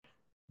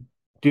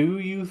Do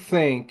you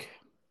think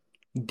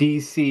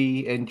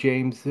DC and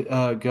James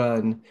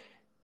Gunn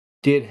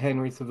did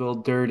Henry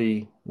Cavill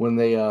dirty when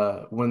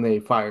they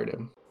fired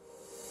him?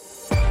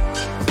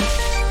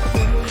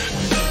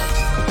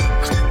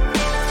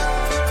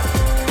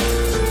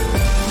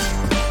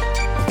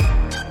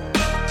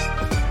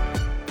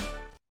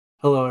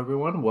 Hello,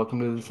 everyone. Welcome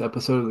to this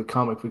episode of the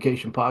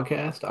Comicfication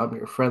Podcast. I'm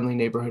your friendly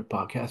neighborhood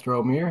podcaster,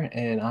 Omir,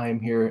 and I am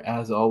here,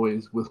 as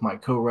always, with my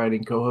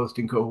co-writing, co-host,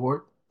 and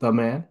cohort, the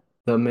man,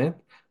 the myth,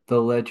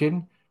 the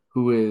legend,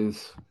 who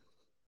is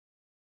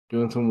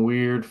doing some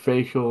weird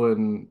facial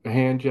and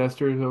hand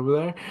gestures over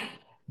there,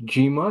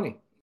 G Money.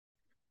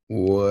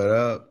 What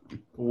up?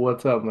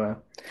 What's up, man?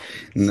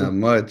 Not So,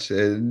 much.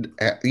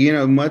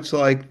 Much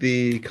like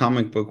the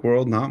comic book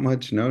world, not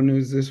much, no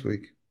news this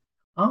week.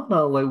 I don't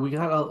know, like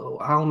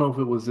I don't know if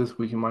it was this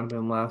week, it might have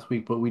been last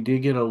week, but we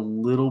did get a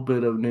little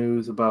bit of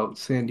news about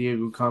San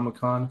Diego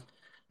Comic-Con.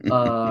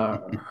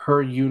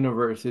 Her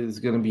universe is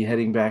going to be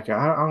heading back.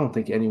 I don't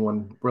think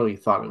anyone really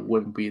thought it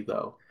wouldn't be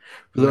though.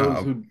 For those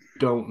No. who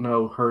don't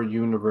know, her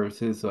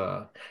universe is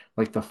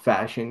like the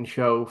fashion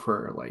show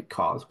for like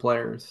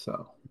cosplayers.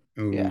 So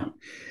yeah, Ooh.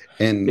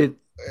 And it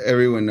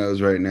everyone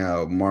knows right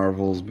now,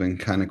 Marvel's been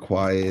kind of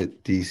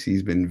quiet.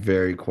 DC's been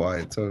very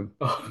quiet. So,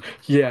 oh,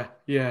 yeah,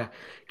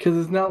 because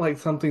it's not like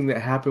something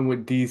that happened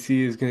with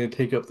DC is going to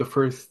take up the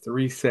first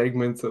three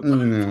segments of the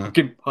no.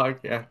 fucking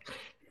podcast.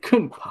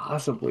 Couldn't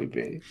possibly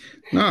be.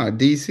 No,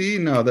 DC,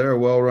 no, they're a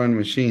well-run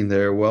machine.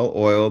 They're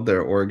well-oiled,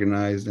 they're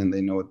organized, and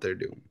they know what they're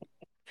doing.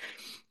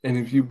 And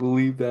if you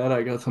believe that,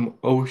 I got some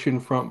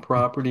oceanfront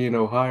property in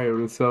Ohio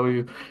to sell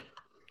you.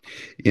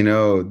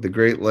 The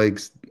Great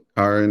Lakes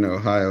are in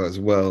Ohio as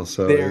well,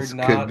 so They're this could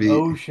not be.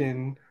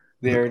 ocean.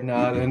 They're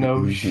not an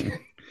ocean.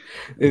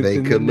 It's They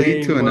in the could lead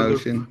name, to an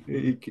ocean.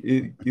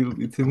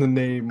 it's in the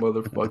name,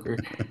 motherfucker.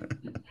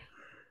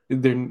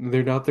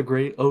 They're not the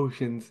Great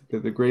Oceans. They're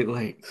the Great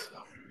Lakes.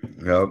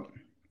 Yep.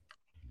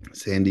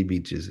 Sandy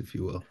beaches, if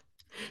you will.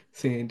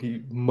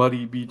 Sandy,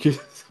 muddy beaches.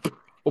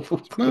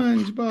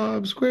 Probably.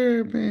 SpongeBob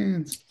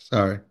SquarePants.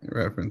 Sorry,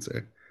 reference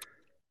there.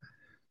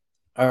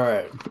 All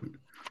right.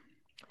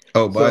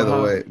 Oh, So by the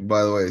how? way,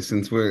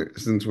 since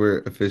we're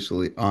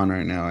officially on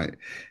right now, I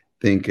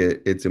think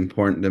it's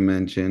important to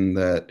mention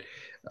that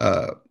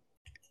uh,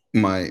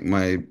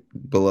 my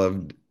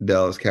beloved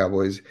Dallas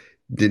Cowboys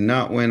did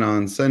not win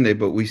on Sunday,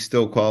 but we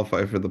still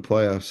qualify for the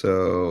playoffs.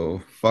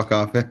 So fuck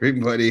off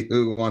everybody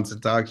who wants to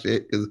talk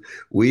shit because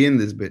we in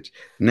this bitch.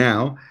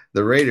 Now,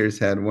 the Raiders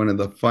had one of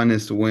the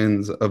funnest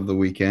wins of the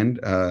weekend.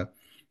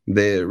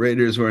 The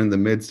Raiders were in the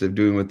midst of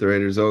doing what the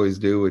Raiders always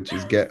do, which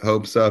is get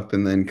hopes up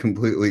and then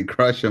completely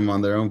crush them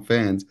on their own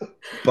fans.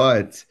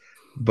 But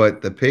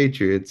but the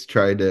Patriots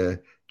tried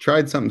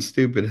something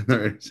stupid and the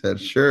Raiders said,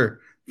 sure,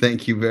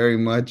 thank you very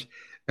much.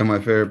 And my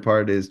favorite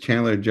part is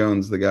Chandler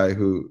Jones, the guy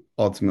who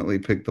ultimately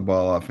picked the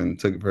ball off and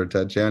took it for a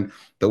touchdown.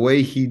 The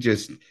way he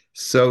just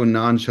so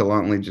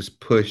nonchalantly just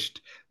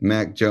pushed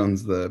Mac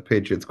Jones, the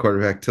Patriots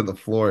quarterback, to the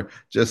floor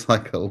just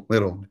like a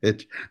little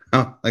bitch.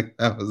 Like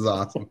that was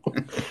awesome.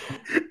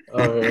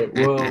 All right.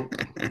 Well,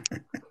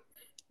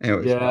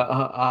 Anyways, yeah,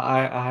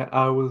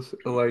 I was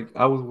like,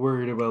 I was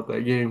worried about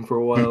that game for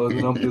a while, and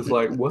then I'm just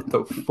like, what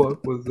the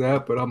fuck was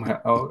that? But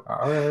all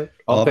right,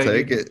 I'll I'll take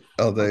take it. it.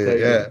 I'll I'll take it. take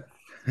Yeah. it.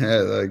 Yeah,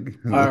 like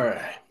All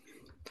right.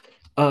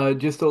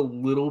 Just a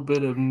little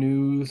bit of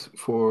news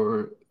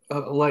for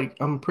like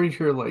I'm pretty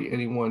sure like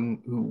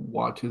anyone who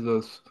watches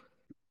us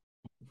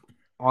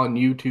on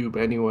YouTube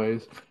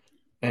anyways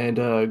and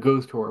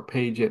goes to our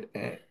page at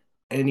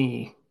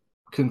any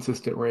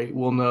consistent rate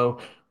will know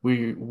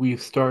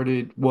we've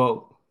started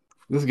well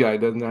this guy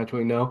doesn't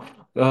actually know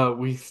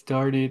we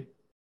started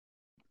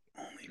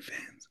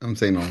OnlyFans. I'm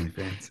saying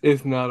OnlyFans.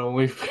 it's not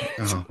only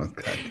fans. Oh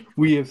God.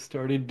 We have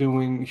started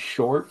doing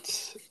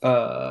shorts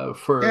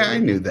Yeah, I for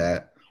knew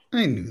that.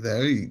 I knew that.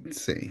 What are you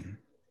saying?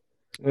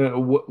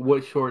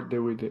 what short did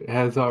we do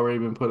has already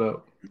been put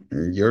up.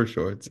 Your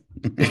shorts.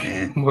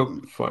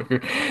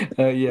 Motherfucker.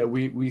 Yeah,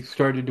 we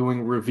started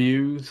doing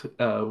reviews.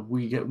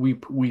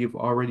 We've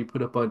already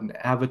put up an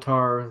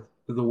Avatar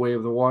The Way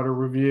of the Water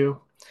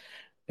review.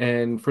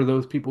 And for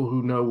those people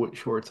who know what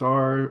shorts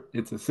are,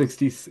 it's a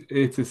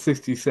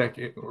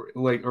 60-second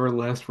or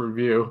less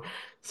review.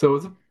 So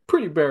it's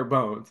pretty bare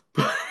bones.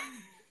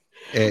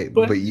 Hey,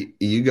 but But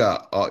you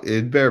got all,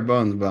 it's bare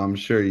bones, but I'm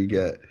sure you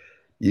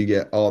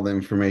get all the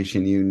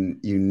information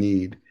you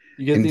need.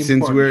 you get And the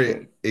since important we're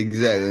shit.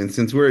 exactly, and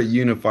since we're a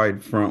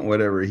unified front,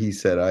 whatever he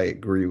said, I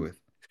agree with.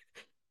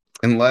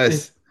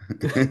 It, Unless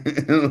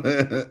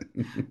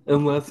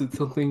unless it's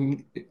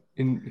something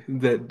in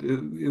that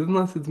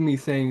unless it's me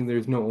saying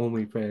there's no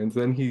OnlyFans,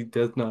 then he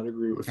does not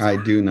agree with I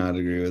do not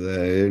agree with that.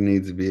 There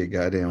needs to be a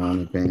goddamn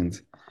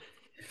OnlyFans.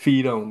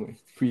 feed only,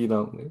 feed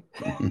only.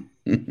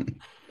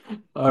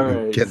 All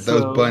right, Get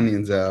those so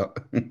bunions out.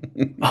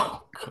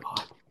 oh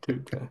God,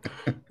 dude,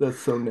 that's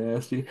so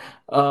nasty.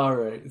 All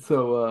right,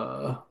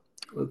 so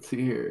let's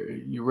see here.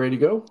 You ready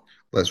to go?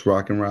 Let's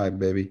rock and ride,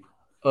 baby.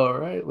 All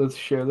right, let's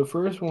share the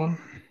first one.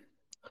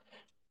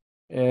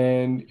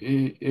 And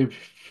if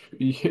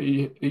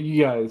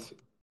you guys,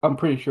 I'm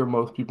pretty sure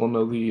most people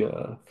know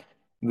the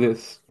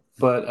this,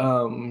 but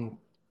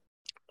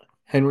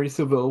Henry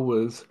Cavill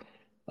was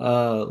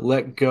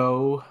let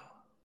go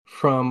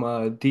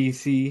from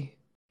DC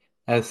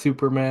as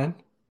Superman.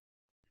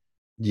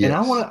 And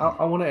Yes.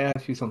 I want to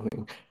ask you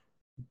something.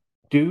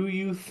 Do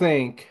you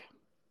think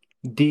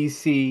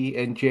DC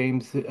and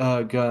James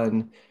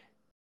Gunn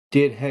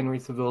did Henry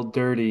Cavill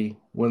dirty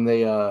when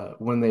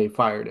they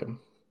fired him?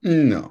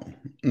 No,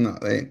 no,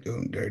 they ain't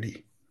doing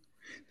dirty.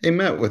 They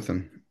met with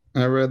him.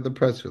 I read the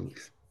press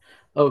release.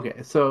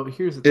 Okay, so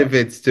here's the If thing.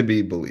 it's to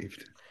be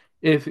believed.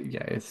 If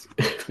yeah, it's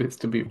if it's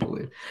to be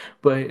believed.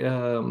 But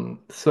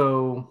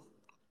so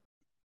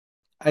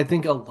I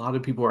think a lot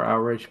of people are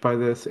outraged by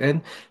this.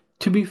 And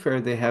to be fair,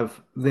 they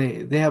have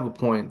a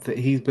point that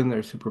he's been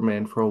their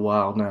Superman for a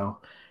while now.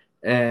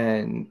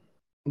 And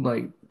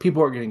like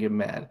people are gonna get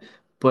mad.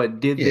 But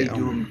did they Yeah,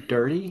 do him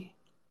dirty?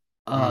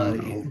 I don't Uh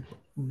know.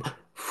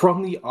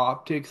 from the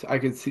optics, I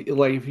could see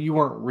like if you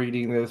weren't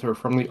reading this or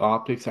from the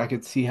optics, I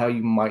could see how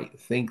you might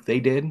think they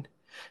did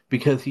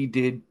because he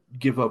did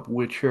give up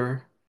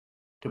Witcher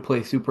to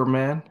play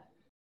Superman.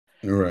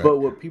 Right, But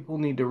what people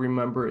need to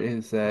remember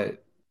is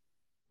that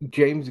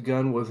James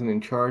Gunn wasn't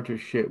in charge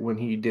of shit when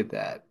he did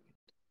that.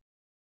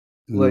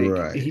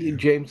 Like right.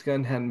 James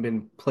Gunn hadn't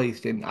been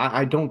placed in.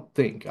 I don't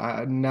think.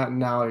 I not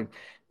now.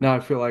 Now I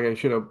feel like I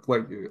should have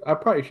like. I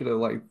probably should have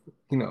like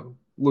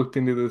looked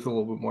into this a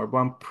little bit more. But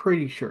I'm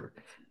pretty sure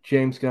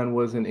James Gunn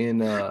wasn't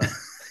in.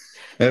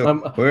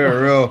 I'm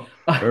We're real,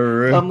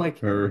 I'm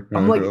like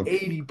I'm we're like real.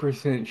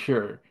 80%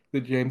 sure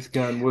that James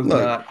Gunn was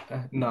Look,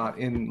 not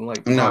in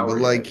like no, but power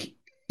yet. like,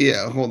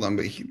 yeah, hold on,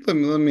 but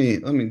let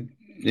me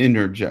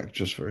interject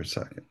just for a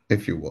second,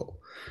 if you will.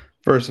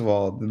 First of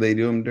all, did they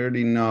do him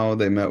dirty? No,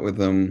 they met with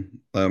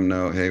him, let him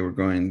know, hey, we're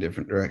going in a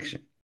different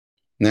direction.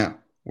 Now,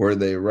 were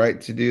they right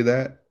to do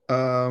that?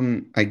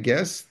 I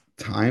guess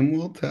time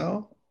will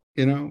tell,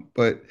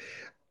 but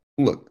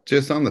look,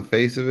 just on the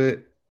face of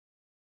it,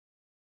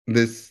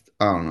 this,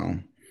 I don't know.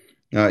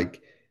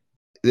 Like,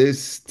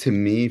 this to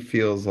me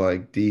feels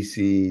like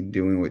DC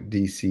doing what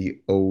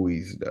DC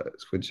always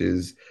does, which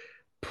is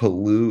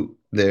pollute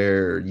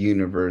their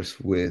universe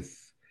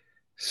with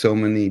so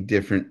many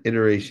different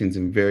iterations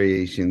and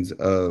variations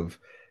of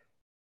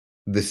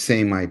the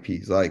same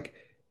IPs. Like,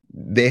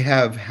 they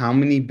have how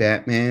many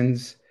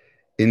Batmans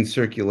in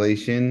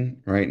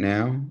circulation right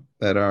now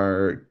that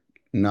are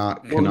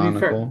not Well,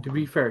 canonical? to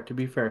be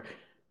fair,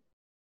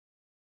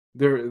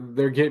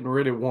 they're getting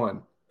rid of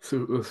one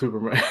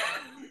Superman,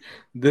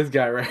 this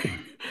guy right,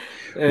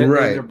 and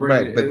then Right,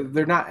 right. But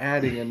they're not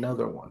adding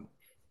another one.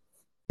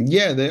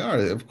 yeah, they are.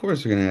 Of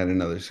course, they're going to add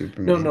another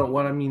No, no, Superman.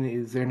 what I mean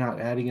is they're not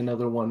adding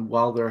another one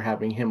while they're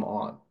having him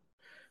on.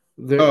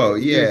 Oh,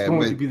 There's yeah,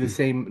 going to but be the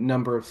same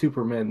number of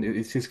Supermen.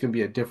 It's just going to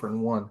be a different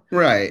one.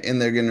 right.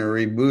 And they're going to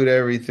reboot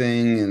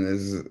everything.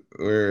 And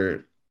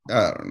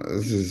I don't know.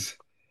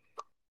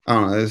 I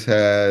don't know.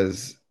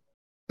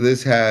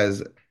 This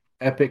has,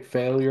 Epic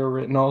failure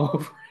written all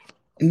over.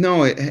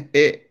 no,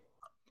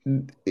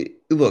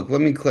 look,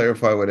 let me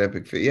clarify what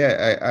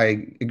yeah,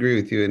 I agree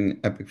with you in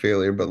epic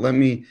failure, but let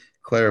me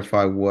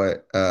clarify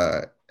what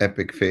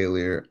epic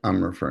failure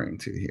I'm referring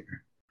to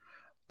here.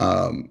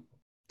 Um,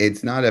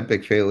 it's not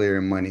epic failure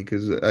in money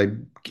because I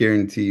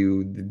guarantee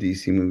you the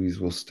DC movies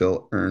will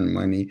still earn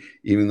money,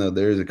 even though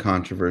there is a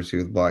controversy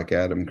with Black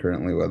Adam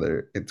currently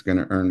whether it's going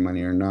to earn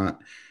money or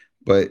not.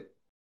 But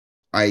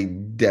I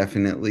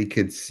definitely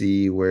could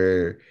see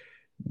where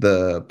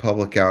the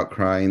public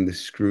outcry and the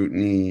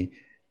scrutiny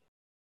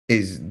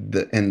is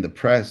the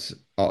press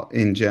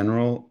in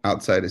general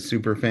outside of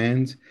super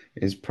fans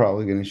is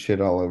probably going to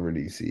shit all over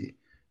DC,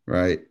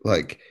 right?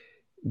 Like,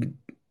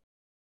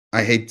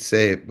 I hate to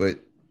say it, but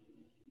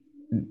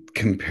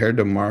compared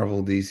to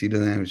Marvel, DC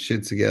doesn't have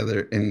shit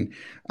together, and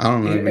I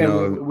don't even And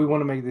know we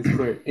want to make this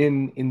clear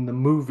in the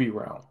movie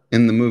realm.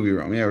 in the movie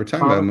realm. Yeah, we're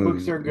talking about Comic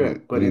books movies. are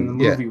good, but in the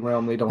Yeah, movie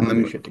realm, they don't in have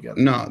their shit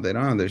together. no, they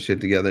don't have their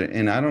shit together,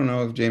 and I don't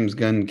know if James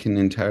Gunn can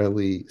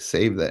entirely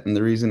save that. And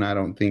the reason I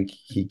don't think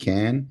he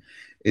can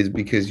is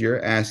because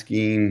you're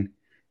asking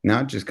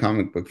not just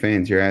comic book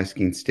fans, you're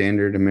asking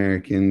standard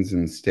Americans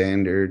and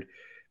standard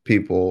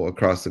people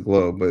across the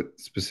globe, but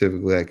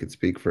specifically, I could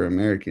speak for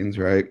Americans,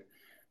 right?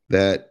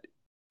 That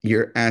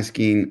you're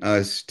asking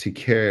us to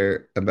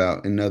care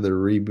about another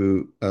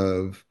reboot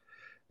of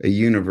a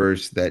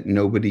universe that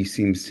nobody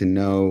seems to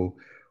know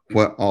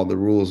what all the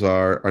rules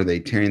are. Are they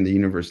tearing the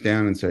universe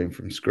down and starting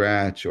from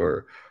scratch,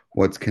 or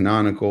what's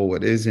canonical,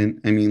 what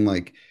isn't? I mean,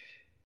 like,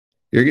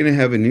 you're going to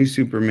have a new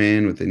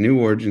Superman with a new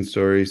origin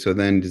story. So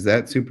then does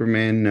that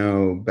Superman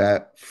know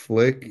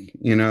Batfleck,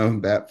 you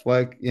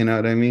know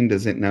what I mean?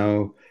 Does it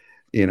know,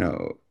 you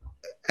know,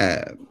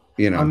 uh,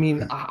 I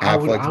mean,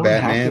 Affleck's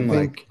Batman?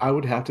 Like, I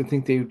would have to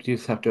think they would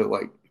just have to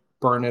like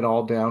burn it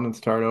all down and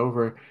start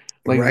over,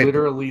 like right.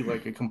 But literally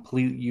like a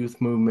complete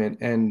youth movement,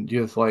 and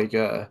just like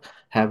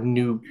have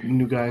new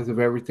guys of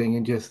everything,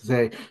 and just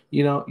say,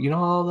 you know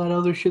all that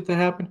other shit that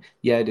happened,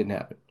 yeah, it didn't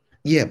happen.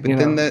 Yeah, You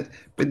know,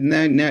 but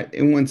now,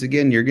 and once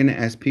again, you're gonna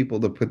ask people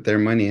to put their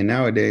money, and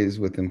nowadays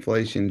with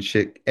inflation,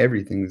 shit,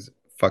 everything's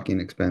fucking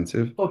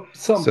expensive. well,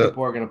 some So,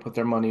 people are going to put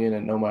their money in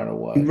it no matter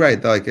what.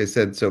 right, like I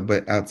said, so,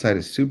 but outside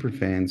of super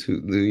fans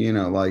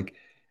like,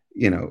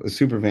 a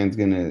super fan's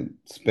gonna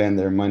spend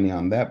their money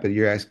on that, but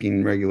you're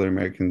asking regular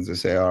Americans to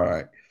say, all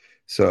right,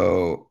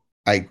 so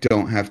I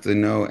don't have to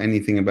know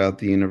anything about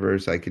the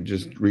universe. I could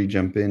just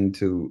re-jump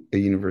into a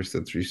universe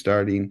that's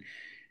restarting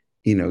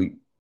you know,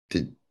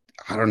 to,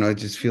 I don't know, it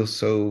just feels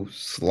so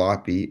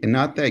sloppy. And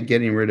not that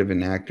getting rid of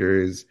an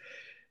actor is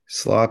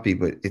sloppy,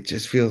 but it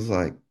just feels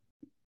like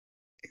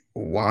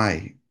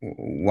why?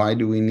 Why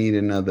do we need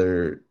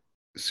another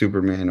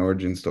Superman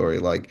origin story?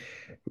 Like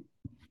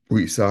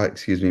we saw,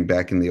 excuse me,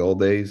 back in the old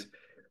days.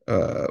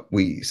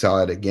 We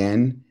saw it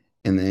again,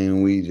 and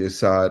then we just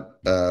saw it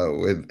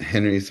with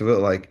Henry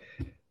Cavill. Like,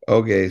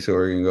 okay, so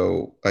we're gonna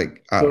go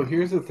like I So don't know.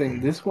 here's the thing.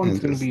 This one's It's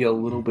going to just be a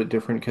little bit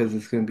different because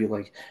it's going to be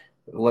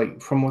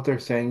like from what they're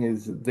saying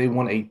is they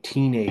want a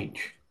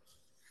teenage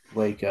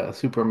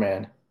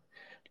Superman,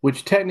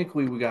 which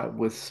technically we got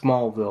with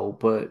Smallville,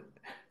 but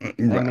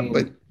I right,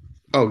 but mean,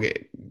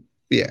 okay,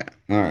 yeah,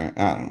 all right.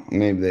 I don't know.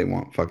 Maybe they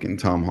want fucking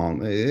Tom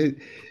Holland.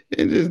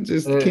 It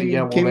just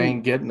yeah, can well they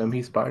ain't getting him.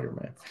 He's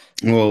Spider-Man.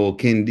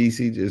 can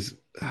DC just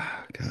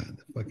God,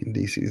 the fucking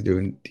DC's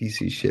doing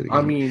DC shit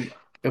I again. mean,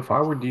 if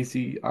I were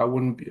DC, I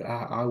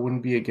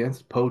wouldn't be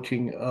against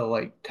poaching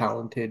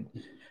talented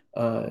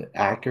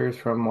actors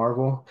from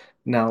Marvel.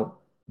 Now,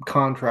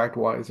 contract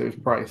wise, there's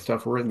probably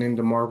stuff written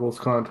into Marvel's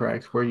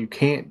contracts where you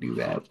can't do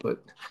that,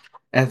 but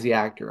as the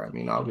actor, I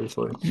mean,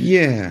 obviously.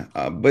 Yeah,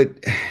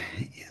 but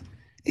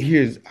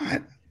here's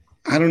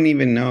I don't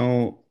even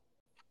know.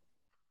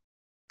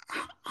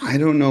 I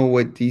don't know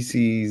what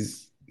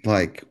DC's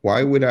like.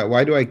 Why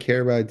do I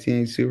care about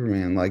Teenage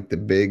Superman? Like the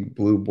big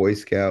blue Boy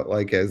Scout,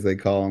 like as they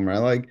call him,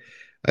 right?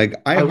 Like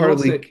I will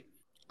say,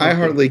 I okay,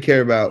 hardly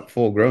care about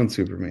full grown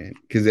Superman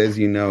because as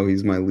you know,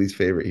 he's my least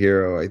favorite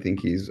hero. I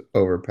think he's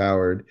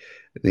overpowered.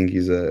 I think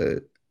he's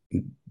a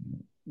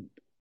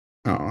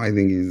oh, I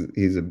think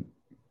he's a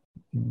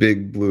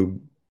big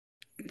blue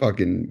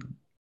fucking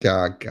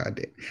goddamn.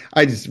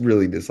 I just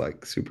really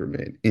dislike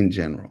Superman in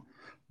general.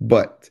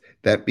 But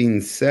that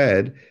being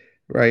said,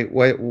 right?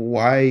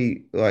 Why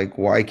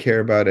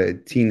care about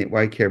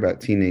why care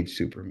about teenage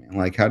Superman?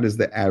 Like how does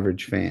the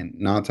average fan,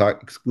 not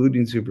talk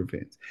excluding super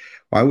fans,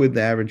 why would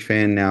the average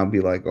fan now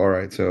be like, all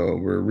right, so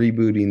we're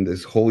rebooting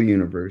this whole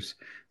universe.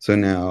 So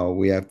now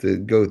we have to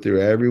go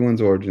through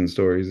everyone's origin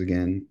stories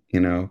again?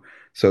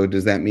 So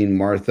does that mean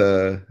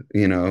Martha,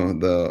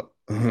 the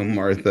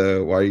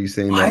Martha, why are you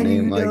saying that why do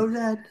name? you Like, know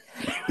that?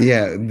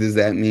 yeah, does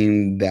that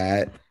mean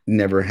that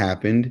never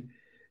happened?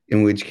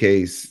 In which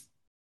case,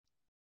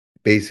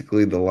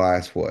 basically the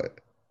last, what,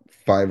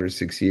 5 or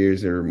 6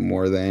 years or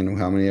more than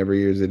how many ever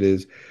years it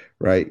is,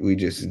 right? We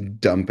just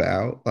dump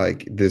out.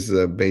 Like, this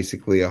is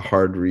basically a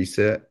hard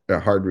reset.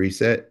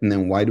 And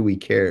then why do we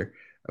care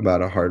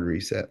about a hard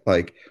reset?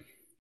 Like,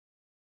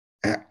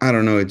 I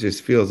don't know. It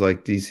just feels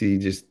like DC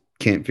just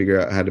can't figure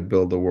out how to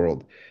build the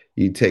world.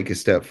 You take a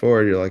step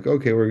forward, you're like,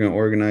 okay, we're going to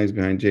organize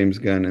behind James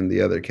Gunn and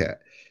the other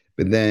cat.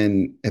 But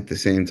then at the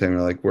same time,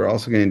 you're like, we're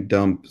also going to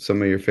dump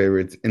some of your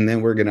favorites, and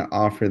then we're going to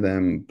offer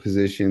them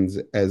positions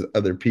as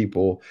other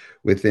people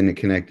within a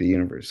connected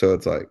universe. So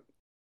it's like,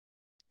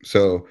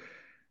 so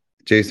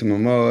Jason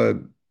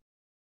Momoa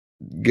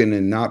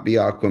gonna not be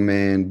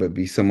Aquaman, but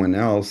be someone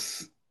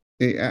else.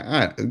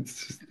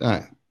 It's just,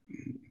 I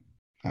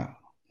I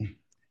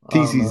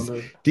don't know. DC's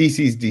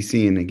DC's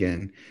DCing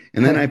again.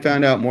 And then I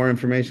found out more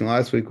information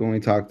last week when we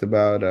talked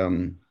about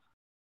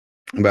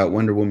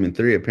Wonder Woman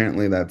 3.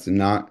 Apparently that's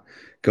not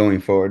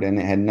going forward and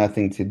it had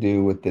nothing to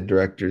do with the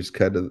director's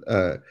cut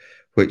of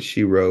which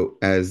she wrote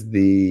as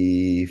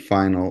the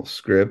final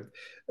script.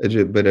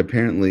 But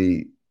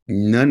apparently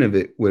none of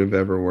it would have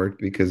ever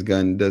worked because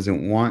Gunn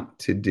doesn't want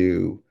to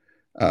do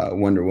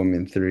Wonder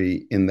Woman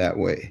 3 in that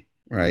way,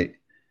 right?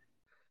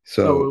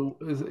 So Oh,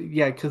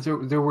 yeah, because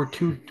there were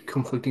two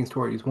conflicting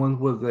stories. One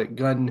was that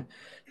Gunn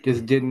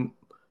just didn't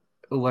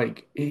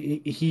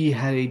he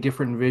had a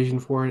different vision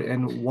for it,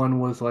 and one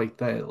was like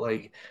that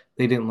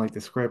they didn't like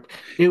the script.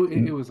 It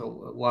was a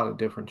lot of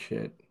different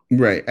shit.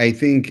 right. I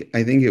think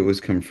it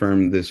was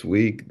confirmed this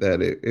week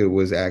that it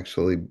was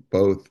actually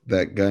both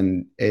that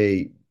Gunn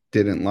A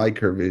didn't like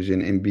her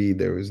vision and B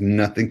there was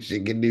nothing she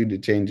could do to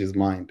change his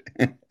mind.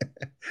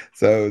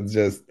 So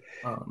it's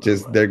I don't know,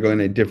 just they're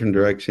going a different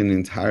direction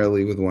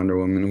entirely with Wonder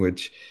Woman,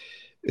 which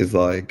is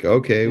like,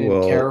 okay,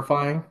 and well,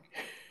 terrifying.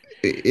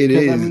 it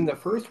Because I is. mean, the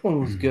first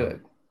one was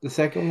good. The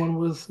second one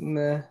was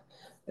meh,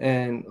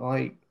 and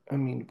I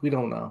mean, we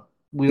don't know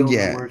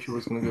Yeah, where she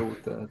was gonna go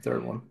with the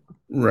third one.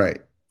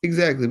 right.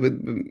 Exactly. But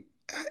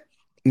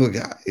look,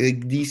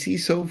 like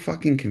DC's so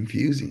fucking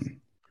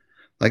confusing.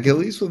 Like at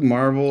least with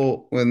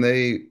Marvel, when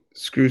they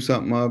screw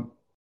something up,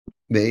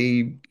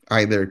 they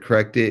either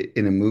correct it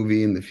in a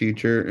movie in the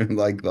future,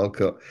 like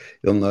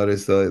you'll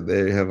notice that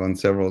they have on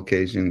several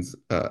occasions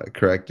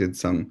corrected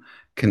some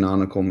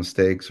canonical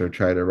mistakes or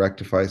try to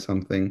rectify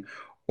something,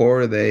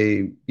 or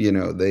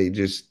they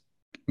just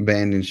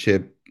abandon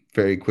ship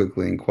very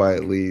quickly and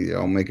quietly. They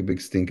don't make a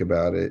big stink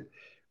about it,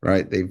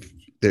 right?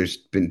 There's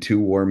been two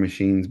War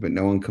Machines, but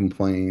no one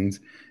complains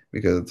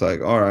because it's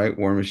like, all right,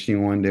 War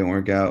Machine 1 didn't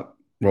work out,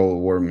 roll a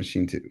War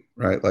Machine 2,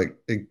 right? Like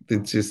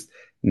it's just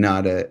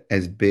not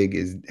as big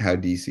as how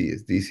DC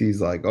is.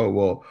 DC's like, oh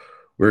well,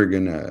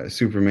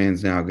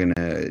 Superman's now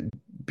gonna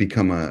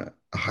become a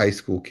high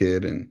school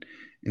kid, and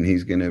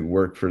he's gonna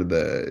work for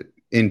the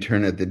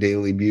intern at the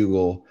Daily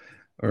Bugle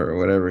or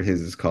whatever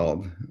his is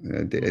called.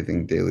 I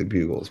think Daily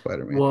Bugle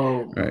Spider-Man,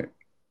 Well, right?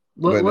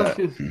 let, But let's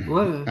just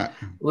let uh,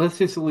 let's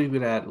just leave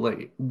it at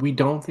like we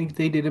don't think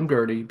they did him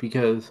dirty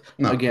because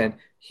no, again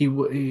he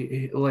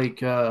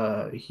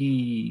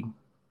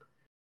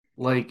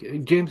like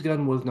James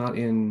Gunn was not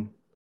in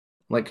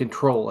like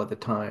control at the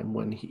time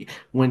when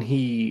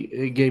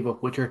he gave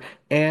up Witcher,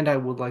 and I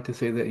would like to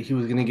say that he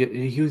was gonna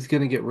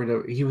get rid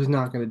of he was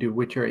not gonna do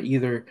Witcher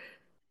either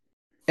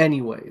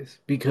anyways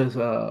because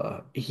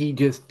he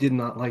just did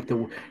not like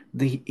the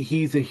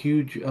he's a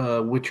huge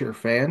Witcher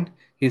fan.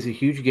 He's a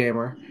huge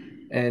gamer,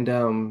 and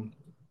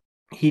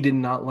he did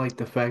not like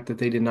the fact that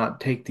they did not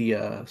take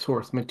the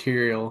source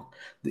material.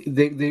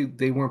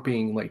 They weren't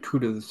being like true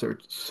to the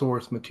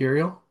source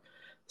material,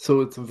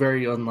 so it's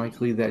very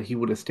unlikely that he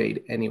would have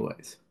stayed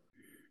anyways.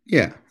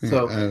 yeah, yeah.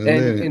 So,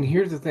 and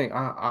here's the thing,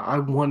 I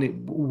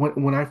wanted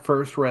when I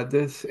first read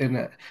this,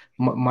 and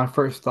my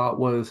first thought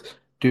was,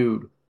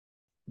 dude,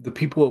 the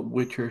people at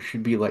Witcher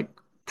should be like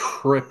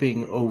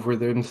tripping over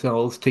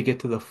themselves to get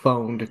to the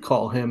phone to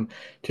call him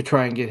to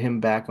try and get him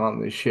back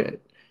on this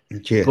shit.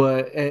 Yeah,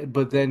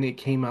 But then it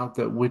came out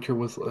that Witcher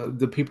was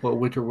the people at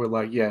Witcher were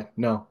like, yeah,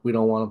 no, we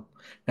don't want him.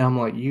 And I'm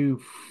like,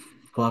 you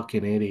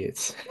fucking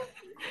idiots,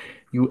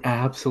 you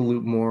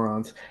absolute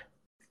morons.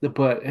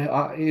 But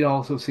it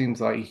also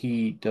seems like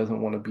he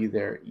doesn't want to be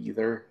there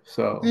either.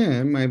 So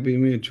yeah. It might be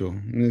mutual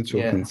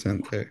yeah.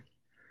 consent there.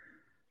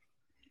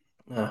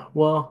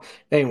 Well,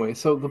 anyway,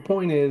 so the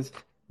point is,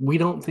 we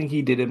don't think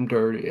he did him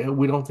dirty.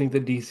 We don't think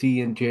that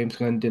DC and James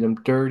Gunn did him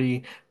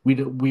dirty.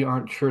 We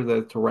aren't sure that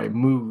it's the right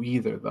move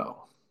either,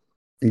 though.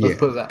 Let's Yeah,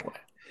 put it that way.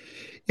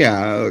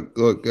 yeah.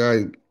 Look,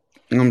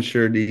 I'm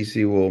sure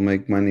DC will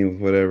make money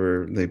with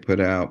whatever they put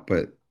out,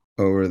 but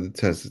over the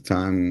test of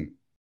time,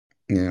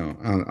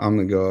 I'm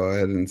gonna go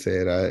ahead and say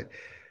it.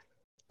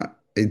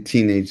 A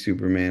teenage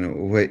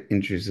Superman, what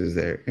interest is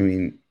there? I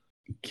mean,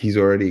 he's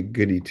already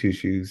goody two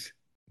shoes,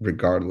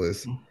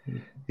 regardless.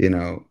 You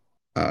know,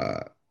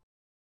 uh,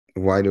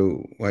 why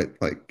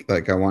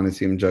I want to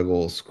see him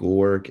juggle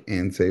schoolwork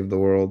and save the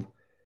world,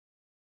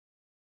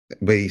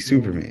 but he's Yeah,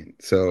 Superman,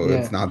 so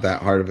it's yeah, not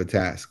that hard of a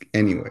task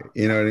anyway.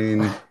 You know what I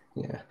mean?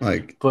 yeah.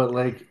 Like, But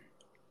like,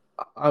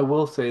 I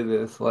will say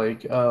this,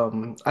 like,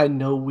 I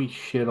know we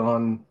shit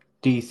on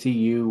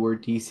DCU or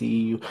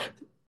DCEU.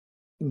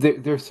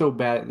 They're so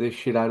bad at this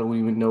shit. I don't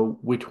even know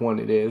which one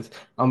it is.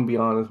 I'm gonna be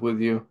honest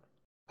with you.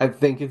 I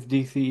think it's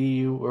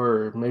DCEU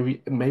or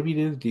maybe it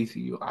is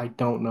DCU. I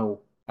don't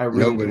know. I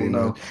really nobody don't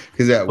knows know.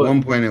 because at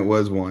one But point it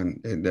was one.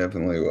 It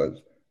definitely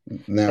was.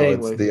 Now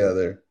it's anyways, the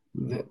other.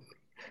 the,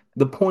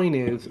 the point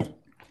is,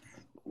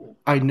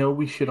 I know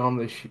we shit on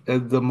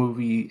the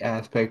movie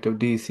aspect of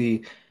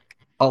DC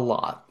a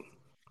lot,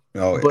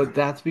 Oh yeah, but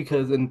that's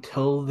because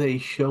until they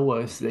show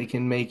us they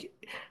can make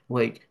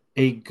like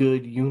a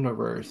good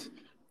universe,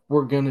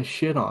 we're gonna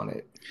shit on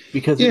it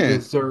because it yeah,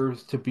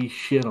 deserves to be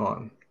shit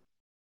on.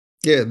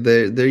 yeah.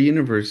 Their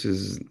universe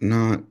is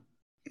not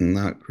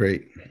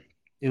great.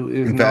 It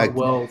is In not fact,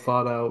 well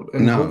thought out,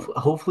 and no,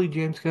 hopefully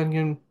James Gunn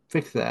can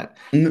fix that.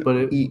 no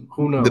But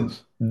who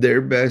knows?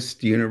 their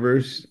best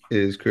universe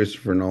is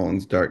Christopher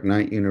Nolan's Dark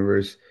Knight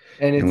universe,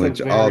 And in it's a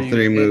which all very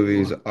three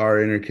movies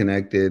are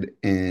interconnected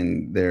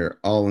and they're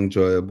all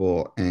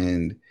enjoyable.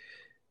 And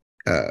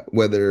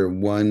whether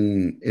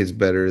one is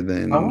better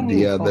I than wouldn't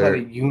the even call that a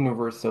other,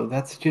 universe though.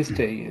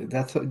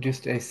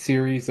 Just a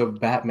series of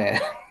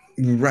Batman.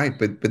 right?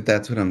 But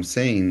that's what I'm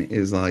saying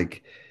is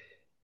like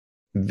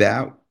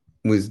that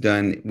was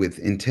done with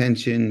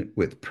intention,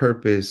 with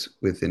purpose,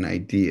 with an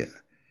idea,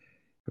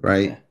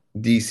 right? Yeah,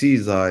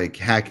 DC's like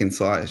hack and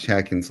slash,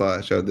 hack and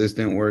slash. Oh, this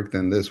didn't work,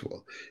 then this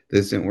will.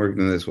 This didn't work,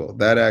 then this will.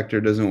 That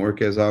actor doesn't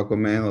work as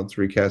Aquaman. Let's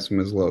recast him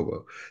as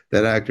Lobo.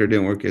 That actor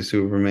didn't work as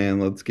Superman.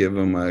 Let's give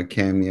him a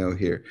cameo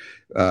here.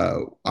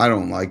 I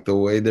don't like the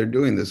way they're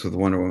doing this with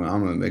Wonder Woman.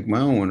 I'm gonna make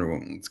my own Wonder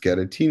Woman. Let's get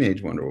a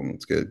teenage Wonder Woman.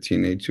 Let's get a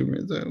teenage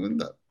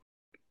Superman.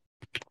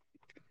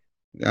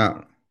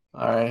 I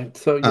all right.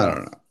 So don't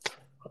yeah, know.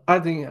 I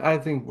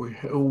think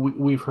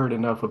we've heard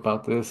enough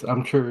about this.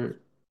 I'm sure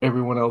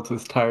everyone else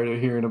is tired of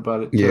hearing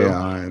about it Yeah, too.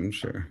 I'm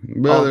sure.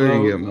 But they're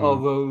gonna get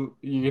more. Although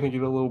you're gonna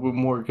get a little bit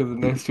more because the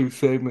next two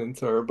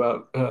segments are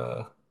about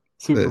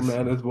This.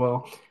 Superman as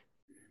well.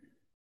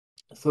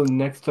 So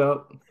next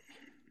up,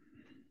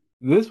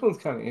 this one's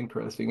kind of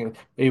interesting.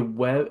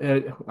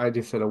 I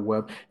just said a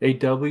web. A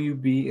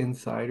WB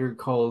insider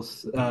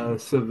calls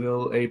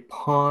Cavill a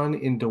pawn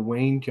in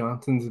Dwayne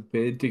Johnson's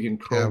bid to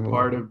control Cavill.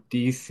 part of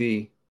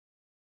DC.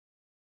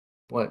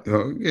 What?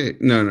 Okay.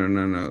 No, no,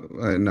 no, no.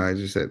 No, I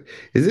just said,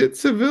 is it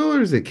Seville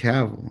or is it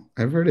Cavill?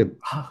 I've heard it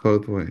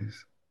both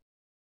ways.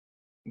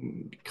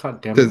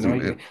 God damn it! Now Doesn't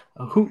you matter.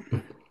 who?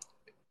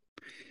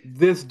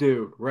 This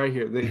dude right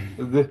here.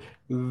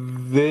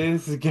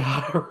 This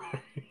guy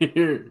right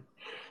here.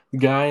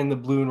 Guy in the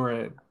blue and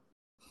red.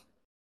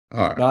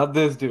 All right. Not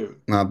this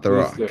dude. Not The This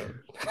Rock dude.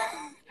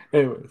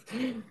 Anyways,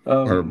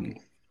 or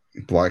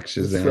Black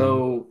Shazam.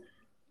 so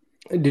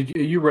did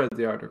you read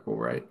the article,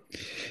 right?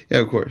 Yeah,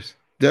 of course.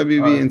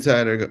 All WB right.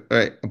 Insider,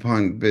 right,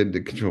 upon bid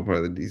to control part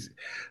of the DC.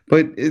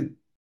 But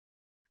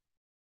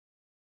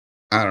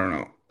I don't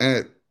know.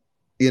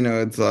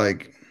 It's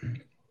like,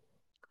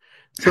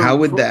 how So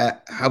would for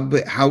that,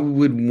 how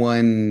would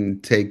one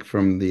take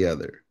from the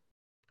other?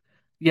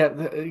 yeah,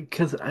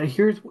 because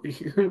here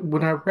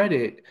when I read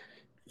it,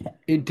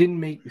 it didn't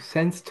make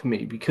sense to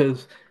me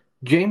because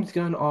James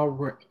Gunn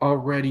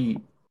already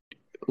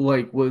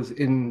like was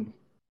in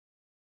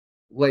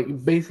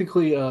like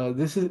basically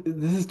this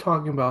is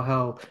talking about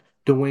how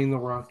Dwayne the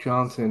Rock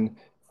Johnson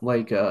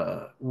like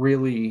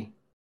really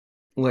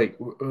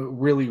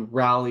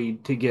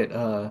rallied to get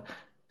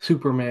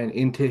Superman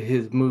into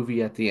his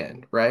movie at the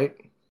end, right?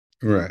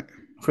 Right.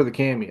 For the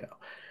cameo.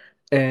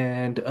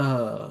 And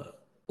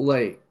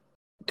like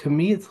to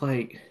me it's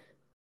like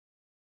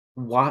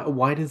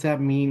why does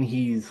that mean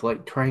he's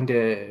like trying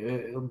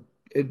to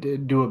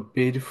do a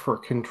bid for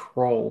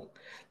control?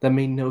 That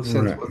made no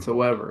sense Right.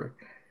 whatsoever.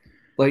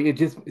 Like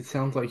it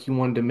sounds like he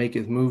wanted to make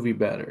his movie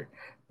better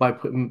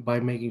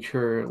by making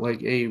sure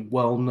like a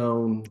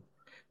well-known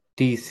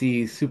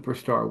DC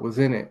superstar was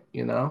in it,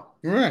 you know?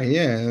 Right.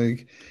 Yeah.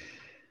 Like,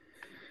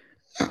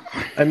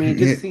 I mean, it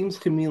just it, seems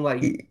to me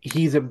like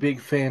he's a big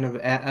fan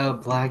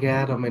of Black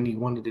Adam and he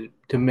wanted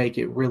to make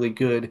it really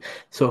good,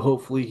 so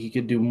hopefully he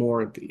could do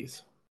more of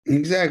these.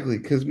 exactly.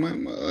 Because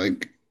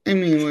like, I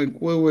mean, like,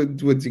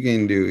 what's he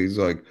gonna do? He's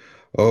like,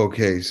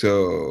 okay,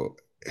 so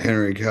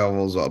Henry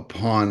Cavill's a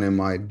pawn in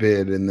my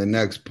bid, and the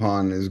next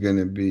pawn is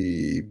gonna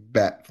be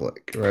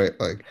Batflick, right?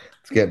 Like,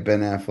 let's get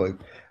Ben Affleck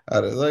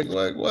out of like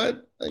what?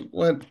 Like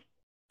what?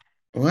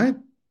 Like,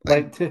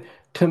 Like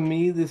to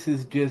me, this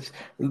is just,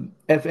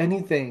 if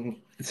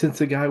anything, since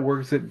the guy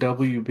works at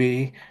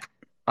WB,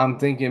 I'm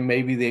thinking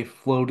maybe they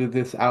floated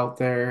this out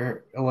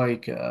there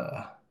like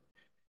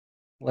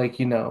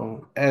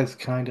as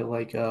kind of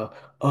like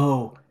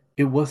oh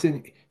it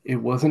wasn't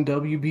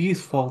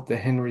WB's fault that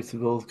Henry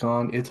Civille's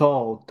gone. It's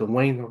all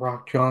Dwayne the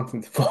Rock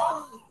Johnson's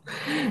fault.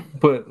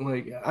 But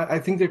like I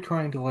think they're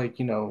trying to like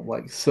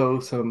like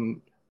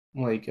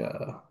like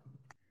uh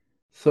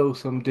sow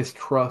some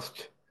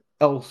distrust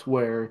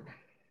elsewhere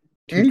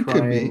to it try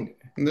could be.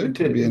 and There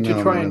could be an try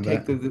element and of take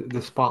that. the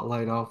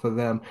spotlight off of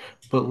them.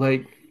 But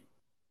like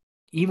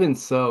even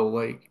so,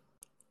 like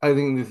I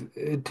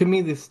think to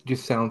me this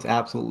just sounds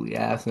absolutely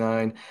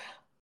asinine.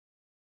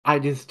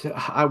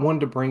 I wanted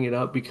to bring it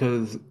up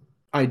because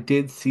I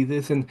did see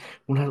this, and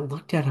when I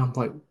looked at it, I'm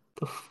like,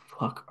 the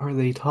fuck are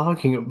they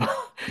talking about?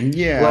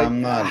 Yeah, Like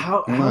I'm not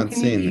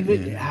seeing it.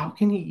 Yeah. how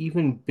can he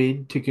even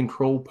bid to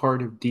control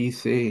part of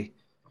DC?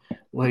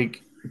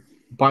 Like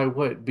by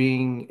what,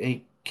 being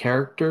a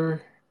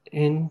character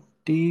in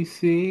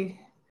DC?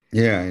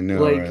 Yeah, I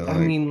know, right? Like I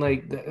mean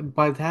like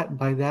by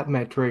that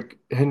metric,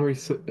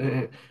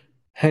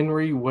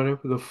 Henry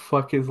whatever the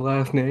fuck his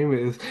last name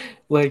is,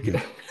 like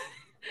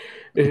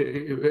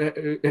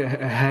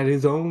had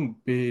his own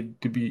bid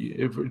to be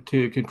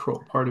to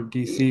control part of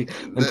DC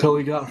until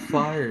he got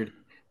fired,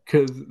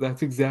 because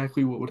that's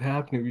exactly what would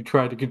happen if you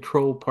tried to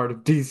control part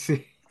of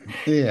DC.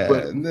 yeah,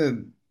 But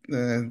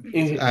I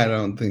eh,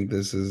 don't think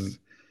this is.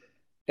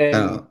 I and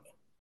don't.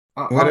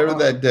 Whatever I,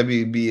 that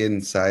WB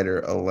insider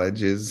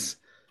alleges,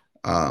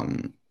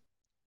 um,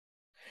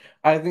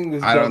 I think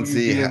this I don't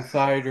see WB how.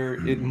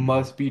 insider, it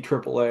must be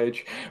Triple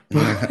H,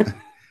 but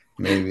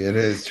Maybe it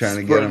is trying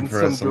to get him spreading for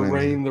some WrestleMania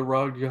Dwayne the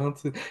Rock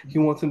Johnson. He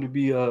wants him to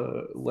be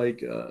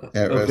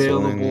at available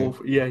WrestleMania.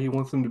 for, yeah, he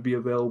wants him to be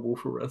available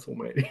for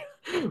WrestleMania.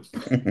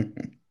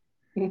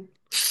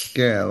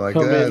 Yeah, like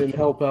Come in and that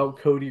help out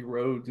Cody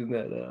Rhodes in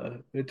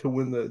that to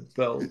win the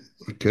belt.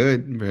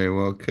 could very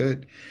well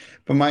could,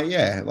 but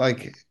yeah,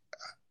 like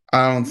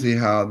I don't see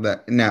how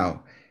that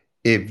now.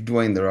 If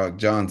Dwayne the Rock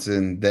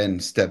Johnson then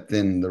stepped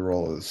in the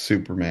role of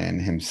Superman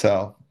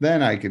himself,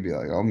 then I could be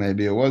like, oh,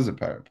 maybe it was a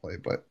power play,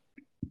 but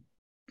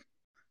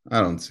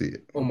I don't see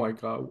it. Oh my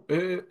God,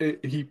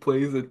 he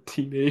plays a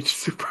teenage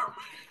Superman.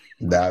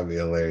 That'd be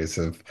hilarious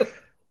if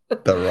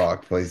The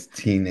Rock plays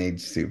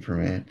teenage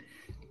Superman.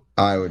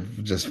 I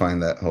would just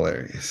find that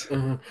hilarious.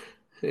 uh,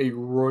 a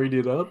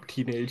roided up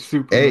teenage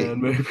Superman, Hey,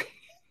 maybe.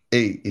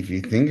 if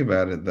you think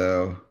about it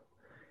though,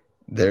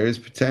 there is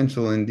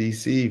potential in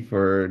DC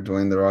for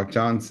Dwayne The Rock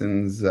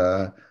Johnson's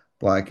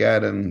Black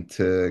Adam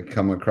to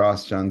come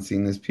across John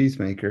Cena's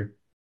Peacemaker.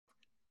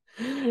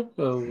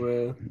 Oh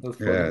man, that's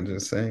Yeah, funny.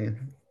 just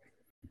saying.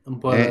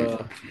 But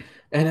And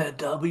and a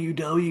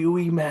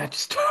WWE match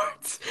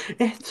starts.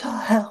 It's a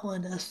Hell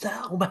in a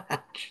Cell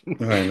match.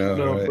 I know,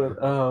 No, right? but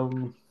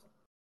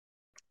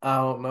I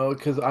don't know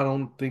because I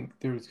don't think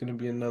there's gonna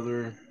be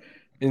another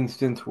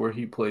instance where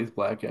he plays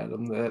Black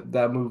Adam.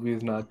 That movie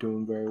is not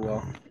doing very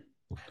well.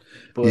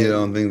 You But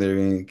don't think they're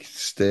going to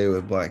stay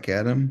with Black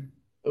Adam?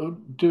 oh,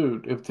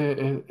 dude, if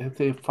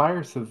they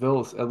fire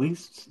Seville's, at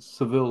least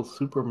Seville's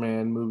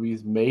Superman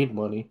movies made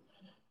money.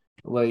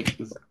 Like,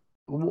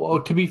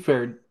 well, to be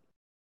fair,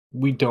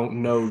 we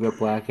don't know that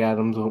Black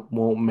Adams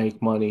won't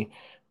make money,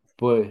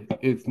 but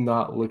it's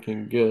not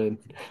looking good.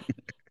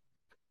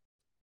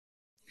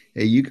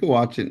 Hey, you can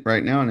watch it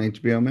right now on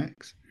HBO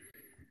Max.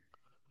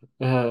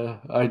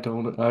 I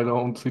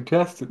don't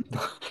suggest it.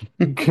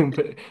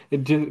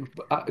 It just,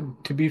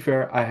 to be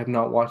fair, I have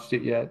not watched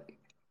it yet.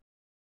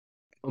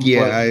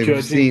 Yeah, But I've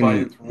judging by seen.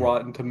 its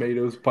Rotten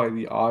Tomatoes by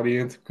the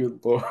audience,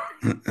 good lord.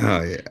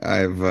 Oh yeah,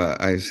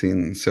 I've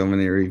seen so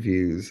many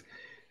reviews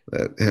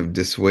that have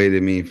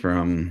dissuaded me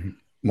from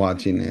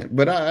watching it,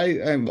 but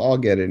I'll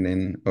get it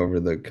in over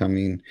the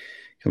coming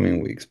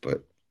weeks.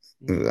 But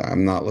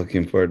I'm not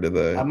looking forward to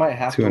I the might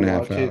have two to and a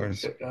half watch it.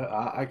 hours.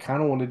 I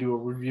kind of want to do a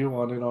review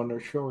on it on our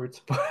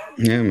shorts, but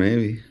Yeah,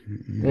 maybe,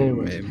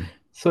 anyways. maybe.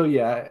 So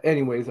yeah,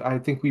 anyways, I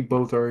think we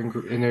both are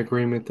in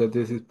agreement that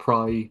this is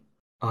probably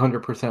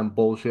 100%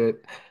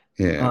 bullshit.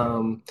 Yeah.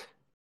 Um,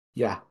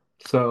 yeah.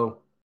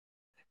 So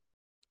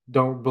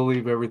don't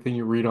believe everything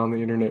you read on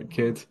the internet,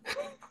 kids.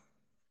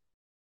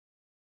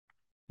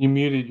 You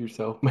muted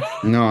yourself, man.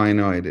 No, I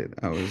know I did.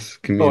 I was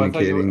Oh, I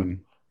thought you were.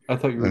 communicating. I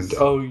thought you I were. was,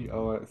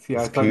 Oh, see,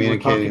 I was thought you were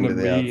talking communicating to to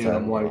the me, and outside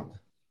I'm like, world.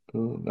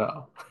 "Oh,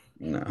 no,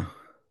 No,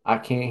 I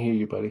can't hear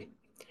you, buddy."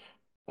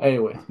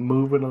 Anyways,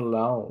 moving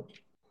along.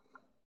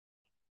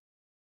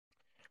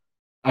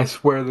 I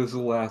swear this is the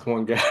last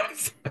one,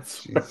 guys. I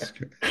Jesus swear.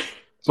 Christ.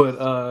 But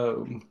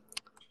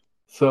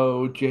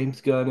so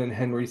James Gunn and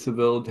Henry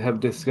Cavill have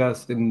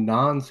discussed a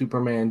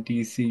non-Superman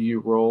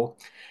DCU role,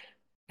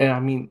 and I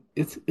mean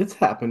it's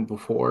happened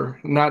before.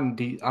 Not in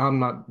D. I'm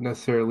not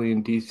necessarily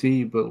in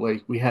DC, but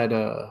like we had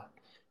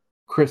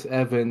Chris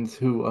Evans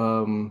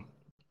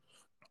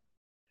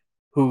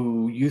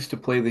who used to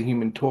play the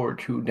Human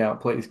Torch, who now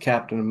plays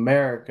Captain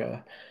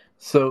America.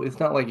 So it's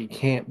not like it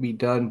can't be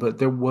done, but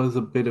there was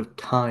a bit of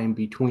time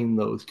between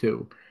those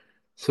two.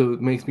 So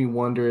it makes me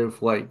wonder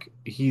if like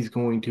he's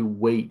going to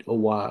wait a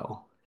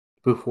while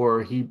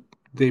before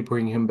they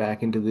bring him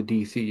back into the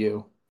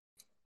DCU.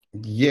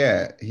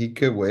 Yeah, he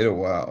could wait a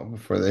while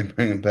before they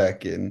bring him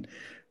back in,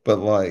 but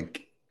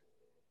like,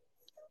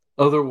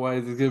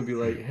 Otherwise, it's gonna be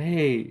like,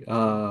 hey,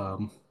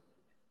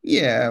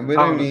 yeah, but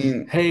I I don't know,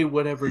 mean, hey,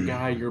 whatever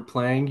guy you're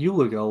playing, you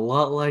look a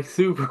lot like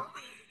Superman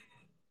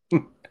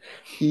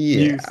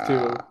used yeah,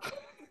 to.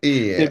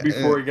 And yeah.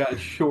 before he got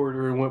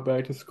shorter and went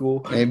back to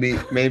school.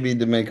 Maybe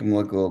to make him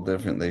look a little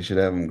different, they should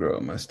have him grow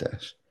a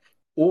mustache.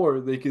 Or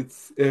they could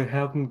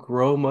have him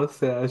grow a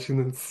mustache and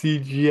then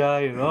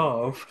CGI it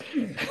off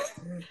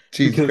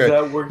Jesus because Christ,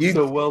 that worked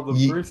so well the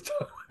you, first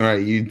time. all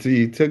right, you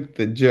took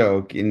the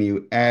joke and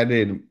you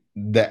added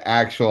the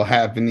actual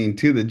happening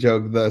to the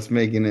joke, thus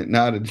making it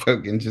not a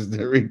joke and just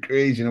a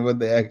recreation of what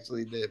they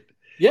actually did.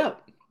 Yeah,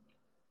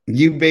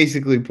 You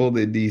basically pulled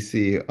a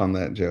DC on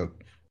that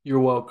joke. you're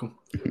welcome.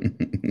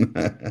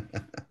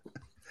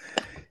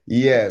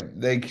 Yeah,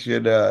 they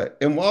should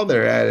and while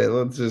they're at it,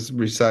 let's just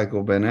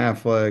recycle Ben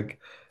Affleck.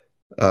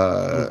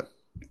 Uh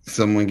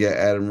someone get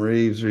Adam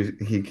Reeves,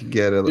 he could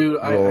get a Dude,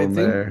 role I in think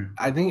there.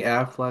 I think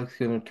Affleck's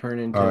gonna turn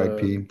into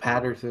RIP.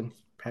 Pattinson.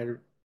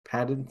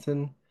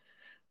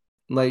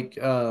 Like,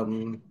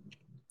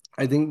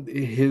 I think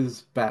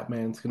his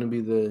Batman's gonna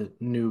be the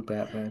new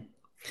Batman.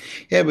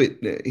 Yeah, but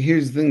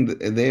here's the thing.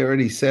 They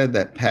already said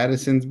that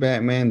Pattinson's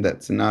Batman,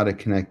 that's not a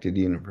connected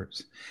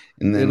universe.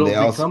 And then It'll they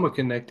also, become a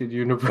connected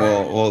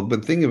universe.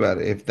 but think about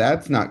it. If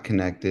that's not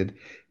connected,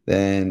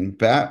 then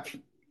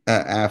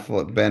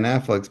Ben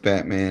Affleck's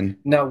Batman.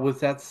 Now,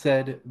 was that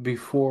said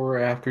before or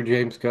after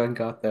James Gunn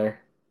got there?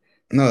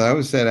 No, that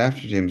was said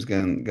after James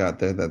Gunn got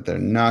there that they're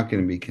not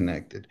going to be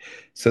connected.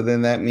 So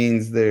then that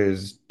means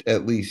there's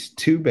at least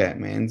two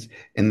Batmans,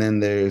 and then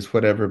there's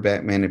whatever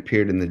Batman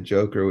appeared in the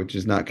Joker, which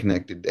is not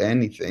connected to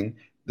anything.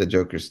 The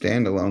Joker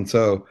standalone.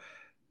 So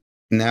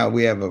now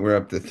we're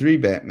up to three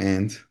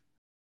Batmans.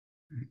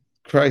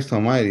 Christ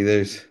Almighty,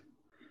 there's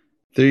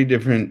three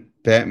different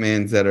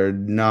Batmans that are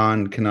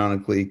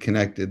non-canonically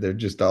connected. They're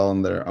just all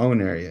in their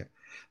own area.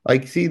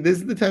 Like, see, this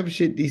is the type of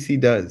shit DC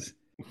does.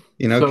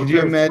 You know, So if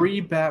there are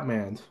three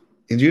Batmans,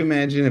 could you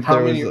imagine if how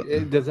there many was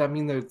does that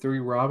mean there are three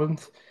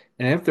Robins?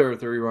 And if there are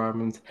three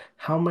Robins,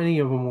 how many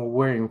of them are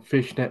wearing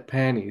fishnet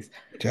panties?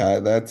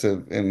 That's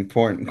an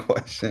important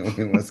question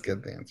we must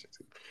get the answer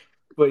to.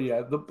 But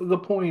yeah, the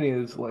point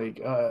is like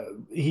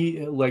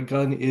he like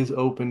Gunn is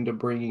open to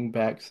bringing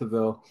back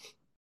Seville.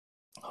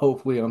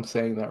 Hopefully, I'm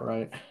saying that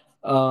right.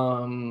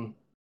 Um,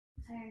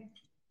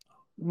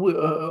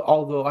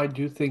 although I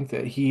do think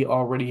that he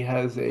already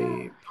has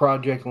a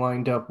project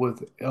lined up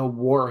with a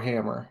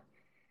Warhammer,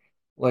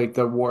 like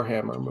the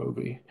Warhammer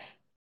movie,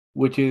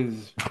 which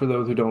is, for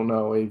those who don't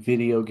know, a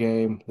video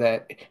game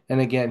that,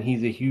 and again,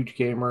 he's a huge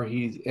gamer.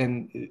 He's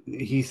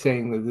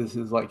saying that this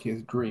is like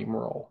his dream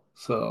role.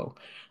 So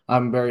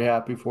I'm very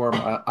happy for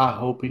him. I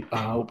hope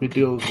it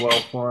deals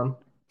well for him.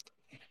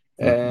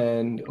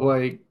 And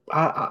like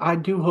I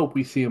do hope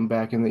we see him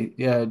back in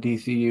the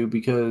DCU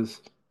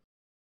because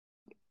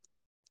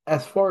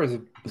as far as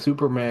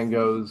Superman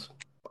goes,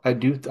 I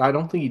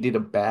don't think he did a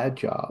bad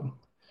job.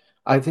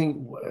 I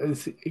think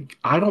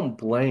I don't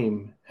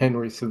blame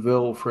Henry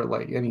Cavill for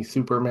like any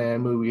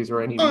Superman movies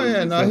or any Oh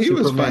yeah, movies no, that he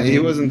was fine. Superman He in.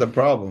 wasn't the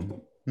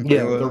problem. It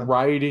Yeah, the was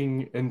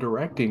writing and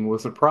directing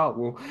was a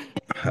problem,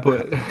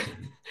 but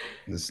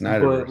the but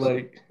Snyderverse.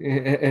 like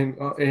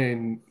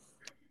and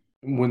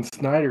when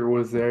Snyder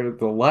was there,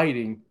 the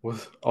lighting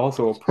was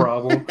also a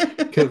problem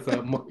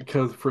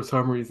because for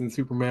some reason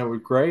Superman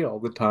was gray all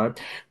the time.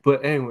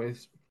 But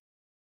anyways,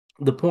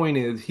 the point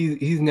is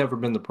he's never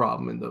been the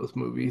problem in those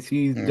movies.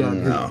 He's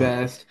done his No,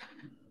 best,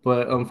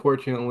 but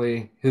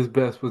unfortunately his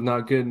best was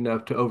not good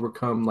enough to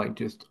overcome like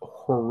just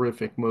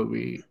horrific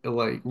movie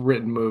like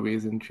written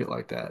movies and shit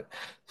like that.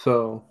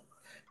 So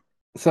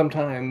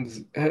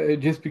sometimes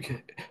just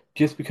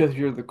because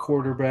you're the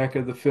quarterback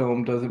of the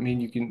film doesn't mean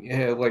you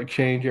can like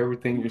change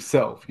everything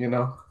yourself, you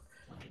know?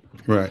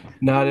 right.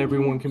 Not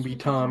everyone can be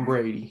Tom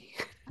Brady.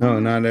 No,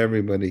 not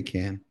everybody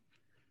can.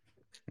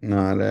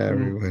 Not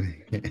Mm.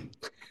 everybody can.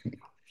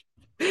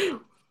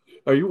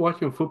 Are you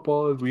watching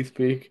football as we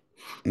speak?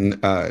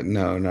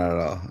 No, not at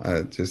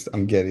all. Just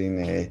I'm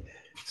getting a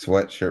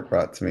sweatshirt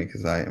brought to me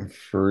because I am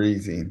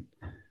freezing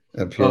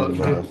up here in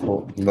Uh,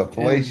 the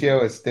and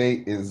Palacio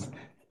Estate is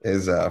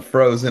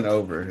frozen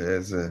over.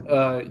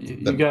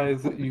 The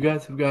you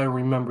guys have got to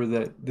remember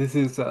that this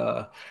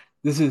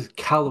is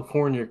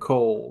California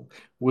cold,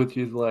 which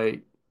is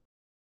like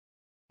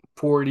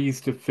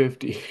 40s to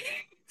 50s.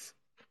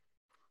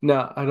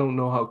 Now, I don't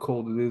know how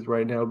cold it is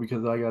right now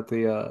because I got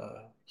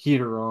the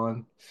heater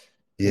on.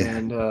 yeah.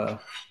 And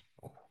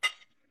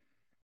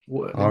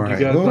what, All do you right.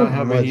 guys Oh, not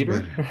have a much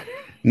heater? better.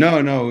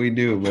 No, no, we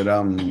do, but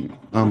I'm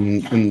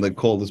in the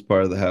coldest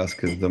part of the house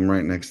because I'm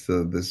right next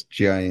to this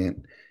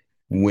giant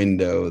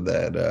window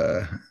that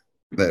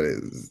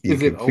is you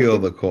Is it can feel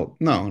the open? cold.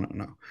 No, no,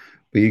 no.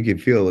 But you can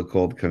feel the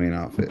cold coming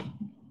off it.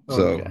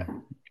 So, Okay.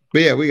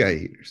 but yeah, we got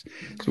heaters.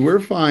 So we're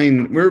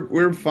fine.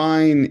 We're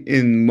fine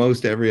in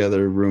most every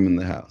other room in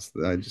the house.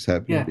 I just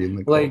happen to Yeah, be in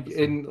the like coldest.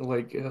 in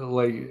like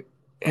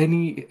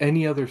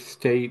any other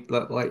state,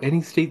 like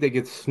any state that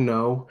gets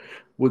snow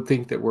would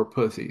think that we're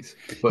pussies.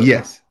 But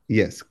Yes,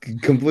 yes,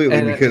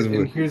 completely because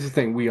and here's the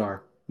thing, we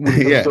are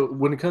yeah,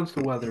 when it comes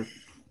to weather.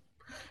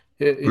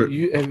 we're,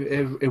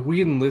 If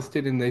we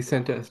enlisted and they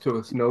sent us to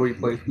a snowy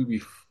place, we'd be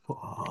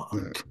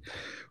fucked.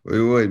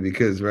 we would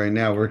because right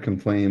now we're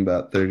complaining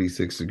about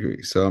 36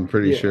 degrees. So I'm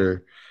pretty Yeah.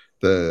 sure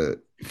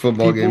the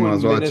football game People I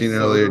was in watching Minnesota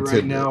earlier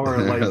right today, now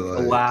are they're like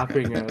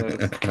laughing at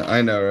us. like,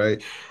 I know,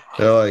 right?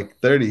 They're like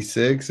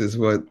 36 is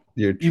what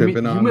you're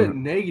tripping You meant on.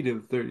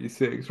 negative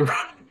 36,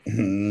 right?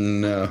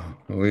 No,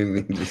 we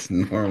mean just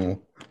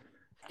normal.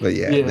 But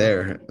yeah, Yeah.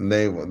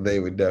 they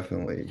would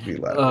definitely be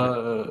laughing at.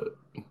 Uh,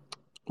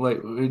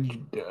 like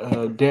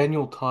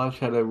Daniel Tosh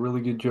had a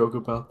really good joke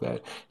about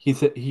that. He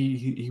said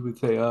he would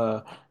say,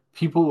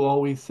 people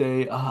always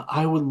say,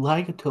 I would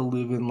like to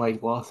live in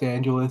like Los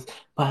Angeles,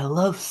 but I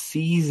love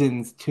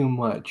seasons too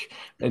much.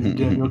 And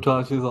Daniel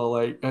Tosh is all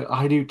like,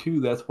 I do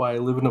too. That's why I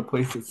live in a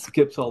place that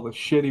skips all the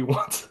shitty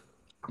ones.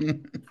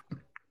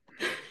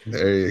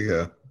 There you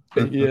go.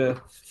 Yeah.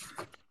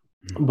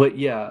 But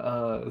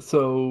yeah,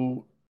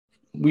 so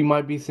we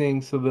might be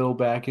seeing Seville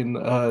back in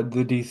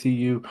the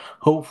DCU.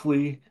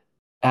 Hopefully,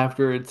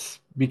 after it's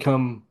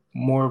become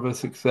more of a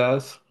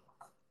success,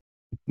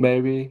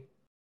 maybe.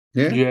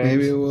 Yeah,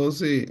 maybe James, we'll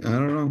see. I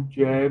don't know.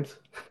 James,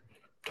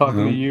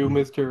 talking to you, Um,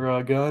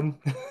 Mr. Gunn.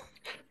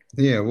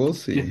 yeah, we'll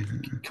Get, see.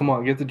 come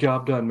on, get the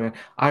job done, man.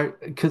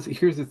 Because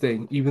here's the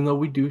thing, even though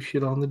we do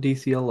shit on the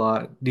DC a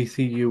lot,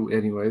 DCU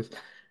anyways,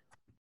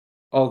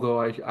 although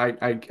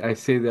I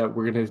say that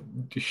we're gonna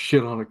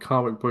shit on a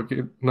comic book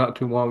not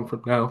too long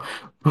from now,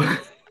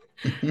 but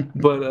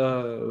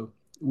but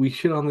we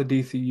shit on the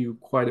DCU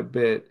quite a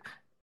bit,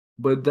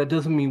 but that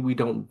doesn't mean we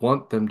don't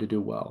want them to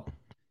do well.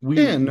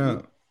 We Yeah,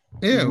 no.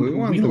 Yeah, we we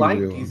want them to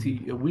like do well.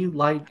 DC. We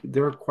like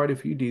there are quite a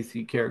few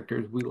DC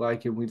characters we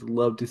like, and we'd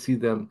love to see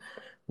them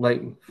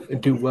like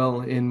do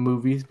well in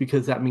movies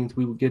because that means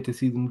we would get to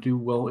see them do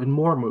well in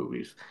more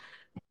movies.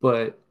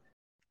 But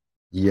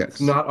it's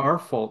Yes, not our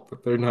fault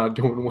that they're not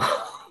doing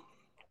well.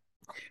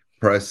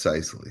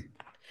 precisely.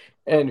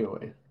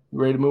 Anyway, you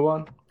ready to move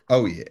on?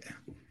 Oh yeah.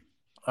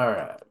 All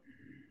right.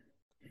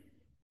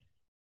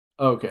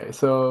 Okay,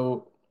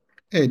 so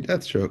Hey,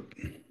 Deathstroke.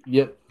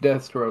 yep,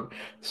 Deathstroke.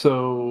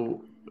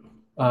 So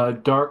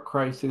Dark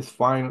Crisis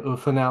final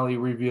finale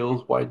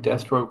reveals why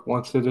Deathstroke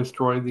wants to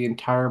destroy the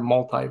entire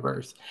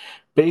multiverse.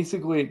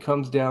 Basically, it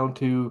comes down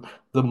to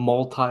the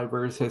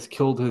multiverse has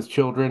killed his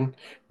children,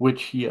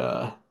 which he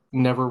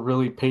never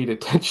really paid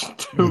attention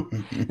to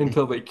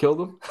until they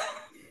killed him.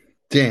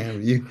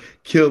 Damn, you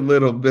killed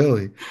little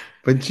Billy,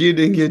 but you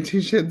didn't give two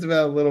shits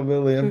about little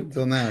Billy up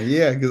until now.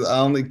 Yeah, because I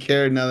only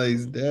cared now that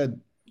he's dead.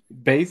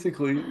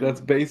 Basically,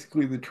 that's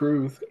the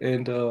truth.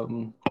 And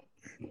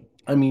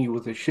I mean, he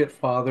was a shit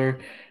father,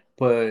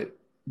 but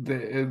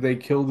they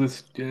killed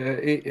his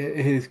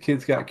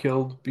kids got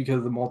killed because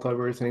of the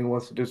multiverse, and he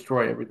wants to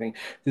destroy everything.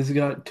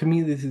 To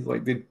me, this is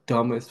like the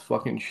dumbest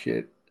fucking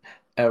shit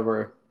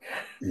ever.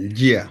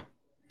 Yeah.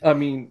 I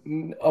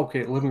mean,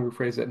 okay, let me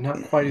rephrase that.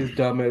 Not quite as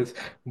dumb as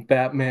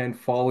Batman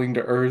falling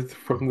to Earth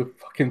from the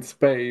fucking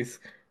space,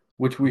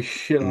 which we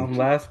shit on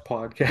last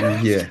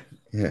podcast. Yeah.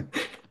 Yeah.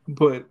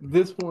 But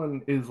this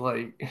one is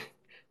like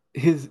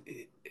his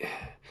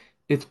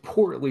it's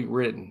poorly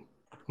written.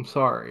 I'm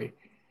sorry.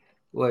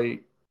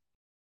 Like,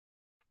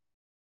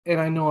 and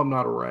I know I'm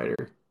not a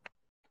writer.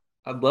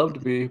 I'd love to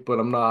be, but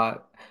I'm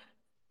not.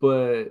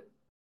 But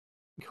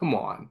come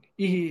on.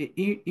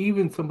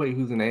 Even somebody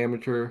who's an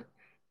amateur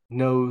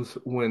knows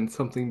when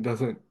something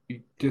doesn't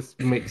just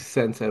make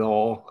sense at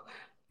all.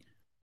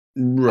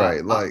 I,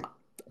 Right. I Like,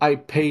 I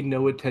paid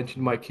no attention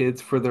to my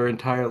kids for their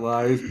entire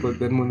lives, but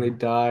then when they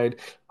died,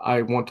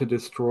 I want to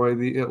destroy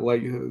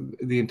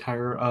the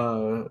entire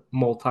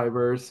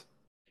multiverse.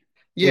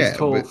 Makes yeah,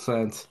 total but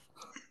sense.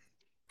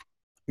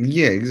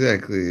 yeah,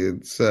 exactly.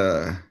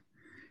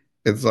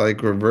 It's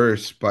like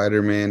reverse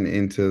Spider-Man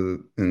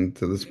into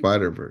the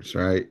Spider-Verse,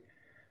 right?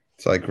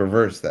 It's like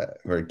reverse that,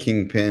 where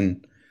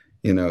Kingpin,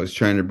 is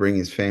trying to bring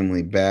his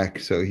family back,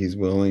 so he's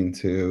willing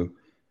to,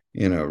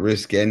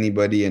 risk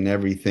anybody and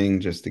everything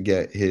just to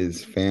get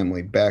his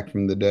family back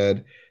from the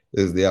dead.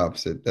 This is the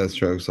opposite.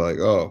 Deathstroke's like,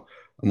 oh,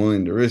 I'm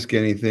willing to risk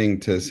anything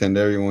to send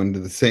everyone to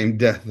the same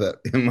death that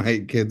my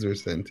kids were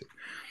sent to.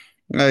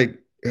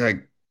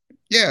 Like,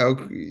 yeah,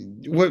 okay.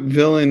 What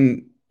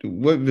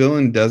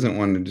villain doesn't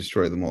want to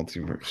destroy the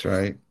multiverse,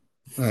 right?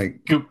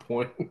 Like, Good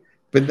point.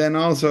 but then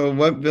also,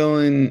 what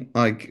villain,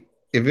 like,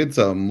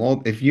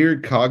 if you're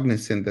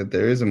cognizant that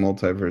there is a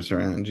multiverse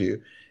around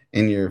you,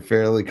 and you're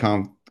fairly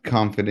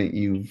confident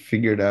you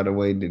figured out a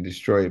way to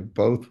destroy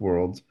both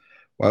worlds,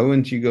 why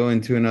wouldn't you go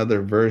into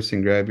another verse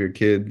and grab your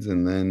kids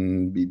and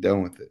then be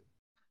done with it,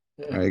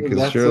 right?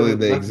 Because surely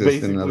they That's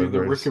exist in another basically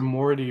the Rick verse. and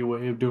Morty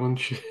way of doing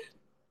shit.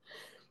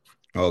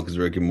 Oh, because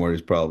Rick and Morty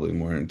is probably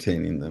more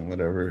entertaining than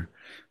whatever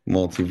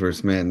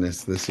multiverse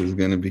madness this is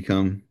going to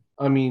become.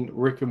 I mean,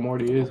 Rick and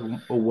Morty is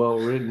well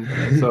written,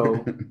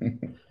 so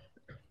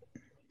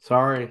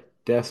sorry,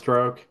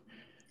 Deathstroke.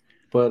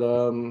 But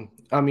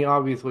I mean,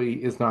 obviously,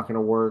 it's not going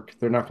to work.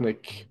 They're not going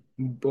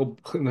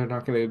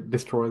to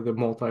destroy the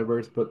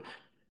multiverse. But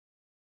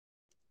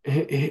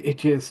it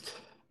just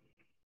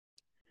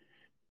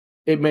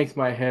it makes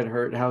my head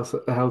hurt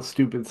how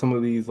stupid some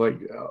of these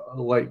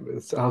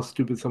how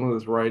stupid some of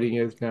this writing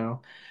is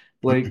now.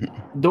 Like,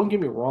 don't get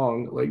me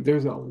wrong. Like,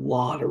 there's a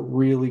lot of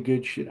really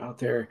good shit out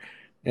there,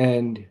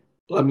 and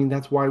I mean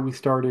that's why we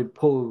started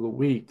Pull of the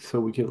Week so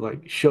we could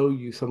like show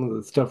you some of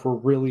the stuff we're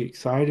really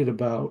excited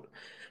about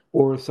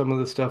or some of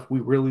the stuff we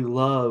really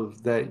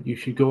love that you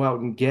should go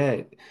out and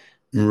get.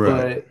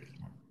 Right. But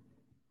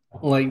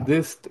like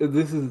this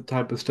is the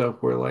type of stuff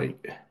where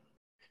like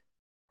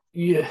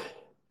yeah,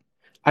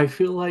 I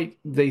feel like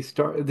they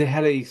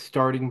had a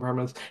starting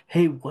premise.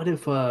 Hey, what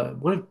if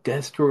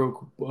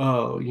Deathstroke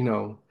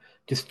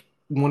just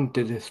wanted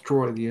to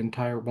destroy the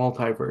entire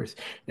multiverse?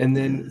 And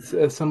then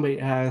somebody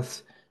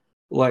asks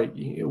like,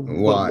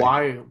 Why?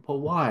 but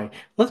why?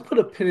 Let's put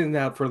a pin in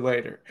that for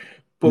later.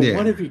 But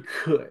what Yeah, if he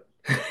could?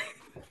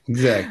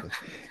 exactly.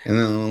 And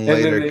then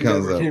And then later they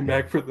comes never up, came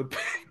back for the pin.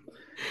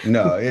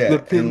 no, The yeah,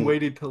 pin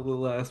waited till the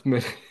last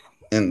minute.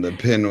 and the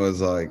pin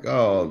was like,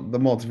 oh, the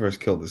multiverse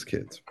killed his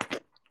kids.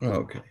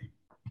 Okay,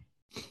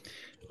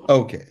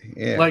 okay,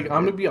 yeah, Like,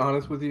 I'm gonna be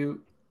honest with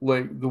you,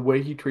 like the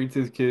way he treats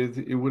his kids,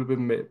 it would have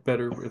been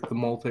better if the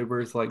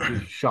multiverse like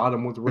just shot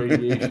him with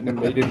radiation and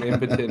made him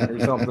impotent or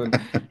something.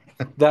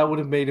 That would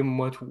have made him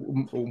much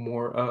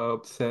more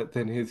upset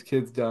than his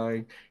kids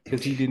dying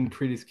because he didn't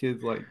treat his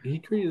kids like he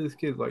treated his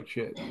kids like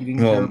shit. He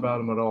didn't care well, about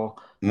them at all.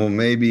 well,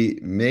 maybe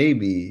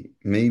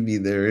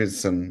there is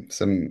some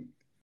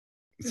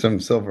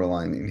silver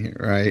lining here,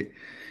 right?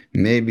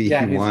 Maybe he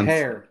Yeah, his wants.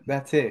 hair.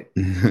 That's it.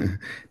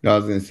 No, I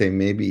was gonna say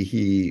maybe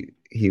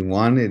he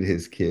wanted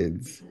his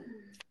kids.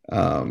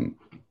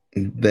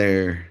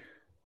 They're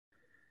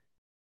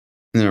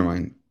Never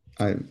mind.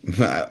 I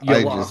You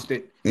I just lost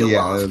it. You yeah,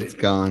 lost it's it.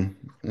 gone.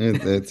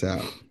 It's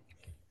out.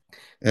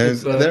 There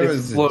It's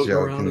was a floating joke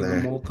around in in the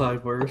there.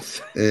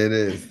 multiverse. It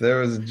is.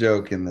 There was a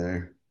joke in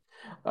there.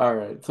 All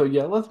right, so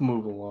yeah, let's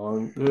move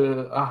along.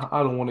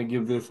 I don't want to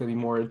give this any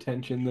more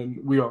attention than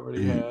we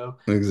already have.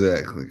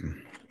 Exactly.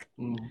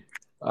 Mm.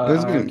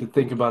 There's I have gonna. to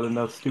think about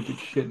enough stupid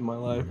shit in my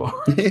life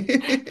already.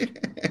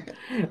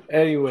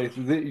 Anyways,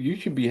 you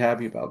should be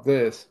happy about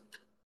this.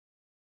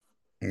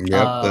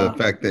 Yep, the Uh,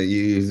 fact that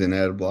you use an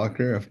ad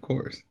blocker, of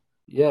course.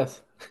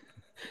 yes,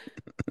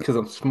 because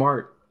I'm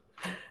smart.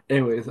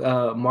 Anyways,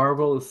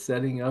 Marvel is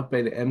setting up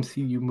an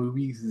MCU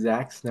movie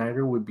Zack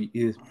Snyder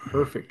is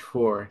perfect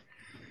for,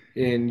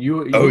 and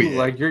Oh you look yeah.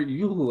 like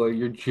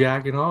you're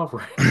jacking off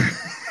right.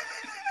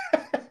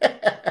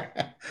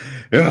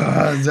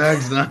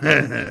 Zack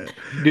Snyder.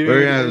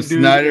 We're gonna have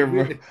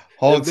Dude,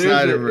 Hulk if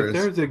Snyderverse.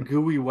 there's a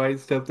gooey white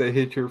stuff that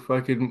hits your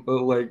fucking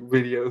like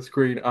video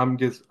screen, I'm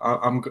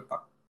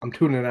I'm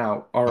tuning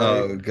out. All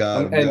right. Oh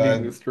I'm God,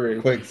 ending the God.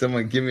 stream. Quick,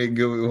 someone give me a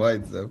Gooey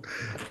White stuff.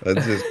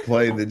 Let's just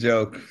play the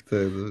joke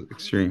to the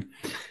extreme.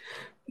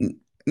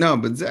 No,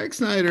 but Zack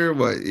Snyder,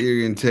 what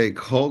you're gonna take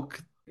Hulk?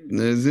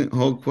 Isn't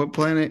Hulk? What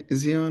planet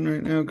is he on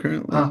right now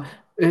Uh, currently?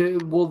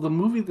 well, the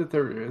movie that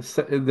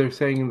they're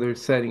saying they're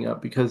setting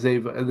up because they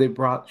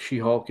brought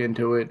She-Hulk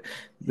into it.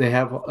 They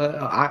have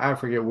I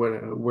forget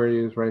where he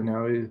is right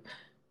now,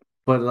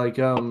 but like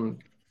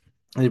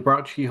they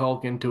brought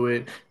She-Hulk into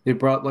it. They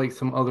brought like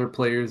some other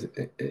players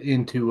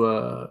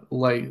into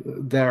like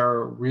that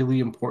are really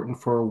important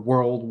for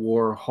World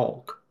War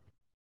Hulk.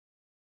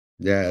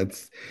 Yeah,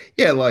 it's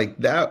yeah, like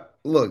that.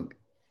 Look,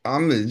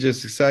 I'm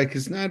just excited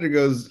because Snyder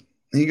goes,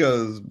 he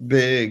goes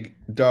big,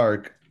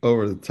 dark,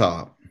 over the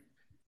top,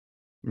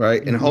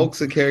 right? And Hmm.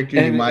 Hulk's a character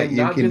And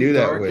you not can just do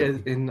that dark with.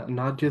 as and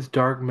not just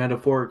dark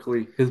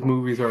metaphorically. His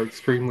movies are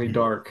extremely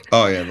dark.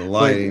 Oh yeah, the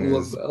Like lighting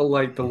is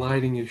like the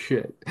lighting is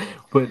shit.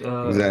 But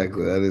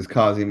exactly that is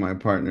causing my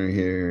partner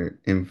here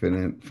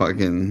infinite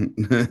fucking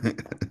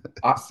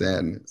I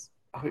sadness.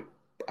 I,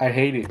 I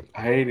hate it.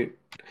 I hate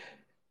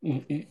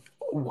it.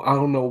 I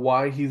don't know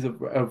why he's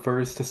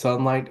averse to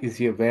sunlight. Is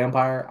he a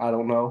vampire? I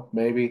don't know.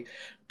 Maybe.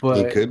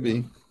 It But could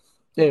be.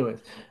 anyways,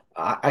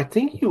 I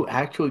think you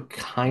actually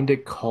kind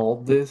of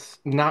called this,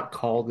 not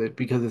called it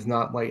because it's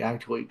not like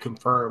actually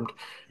confirmed,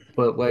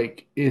 but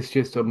like it's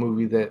just a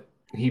movie that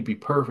he'd be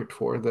perfect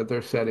for that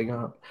they're setting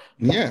up.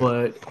 Yeah,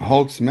 But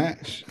Hulk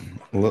smash,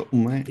 little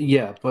man.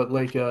 yeah,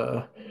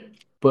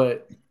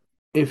 but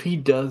if he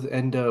does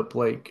end up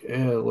like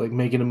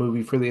making a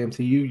movie for the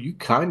MCU, you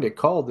kind of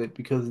called it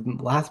because in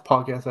the last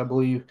podcast, I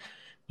believe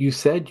you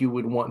said you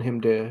would want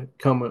him to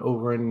come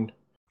over and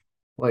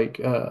like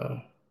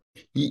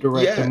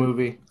direct a Yeah,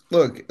 movie.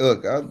 look.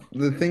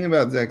 The thing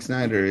about Zack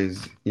Snyder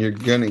is you're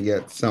gonna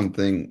get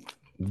something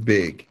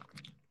big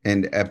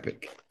and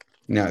epic.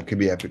 Now it could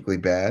be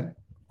epically bad,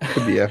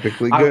 could be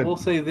epically I will good.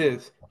 say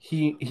this: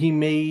 he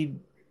made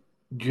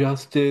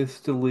Justice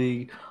the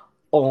League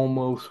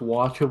almost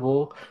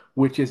watchable,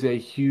 which is a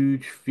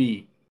huge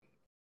feat.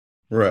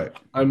 Right.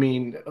 I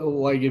mean,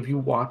 like if you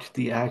watch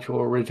the actual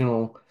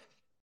original,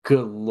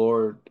 good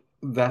Lord,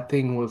 that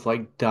thing was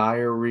like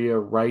diarrhea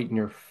right in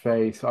your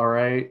face, all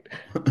right?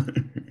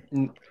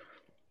 N-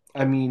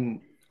 I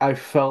mean, I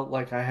felt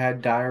like I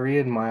had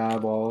diarrhea in my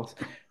eyeballs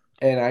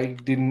and I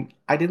didn't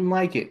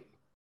like it.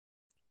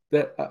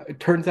 That it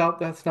turns out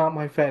that's not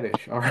my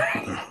fetish, all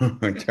right?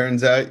 It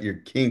turns out your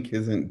kink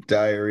isn't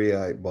diarrhea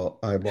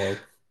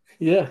eyeballs.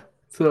 Yeah.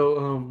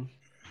 So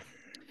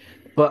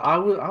but I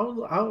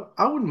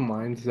wouldn't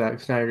mind Zack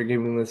Snyder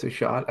giving this a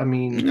shot. I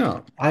mean,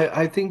 No.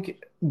 I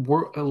think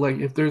we're like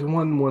if there's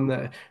one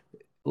that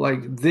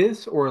like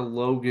this or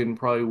Logan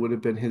probably would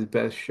have been his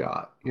best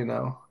shot, you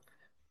know.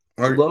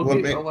 Or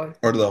Logan, like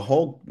or the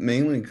Hulk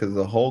mainly because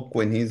the Hulk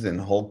when he's in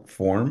Hulk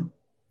form,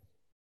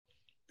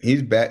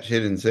 he's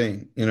batshit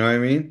insane. You know what I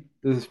mean?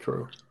 this is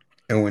true.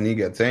 And when he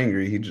gets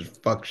angry, he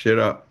just fucks shit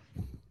up.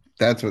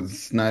 That's what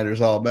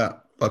Snyder's all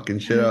about. Fucking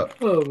shit up.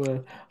 Oh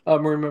man,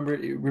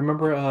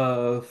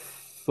 remember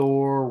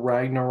Thor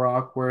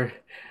Ragnarok where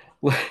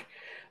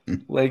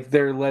like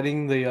they're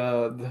letting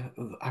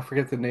I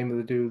forget the name of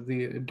the dude,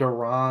 the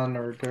Duran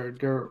or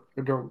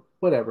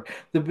whatever,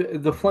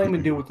 the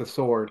flaming dude with the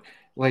sword,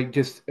 like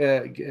just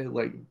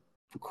like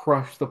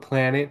crush the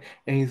planet,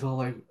 and he's all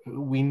like,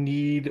 "We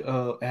need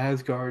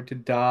Asgard to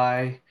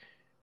die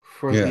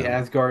for the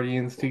Yeah.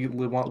 Asgardians to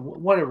live on,"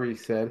 whatever he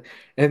said,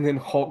 and then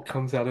Hulk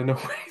comes out of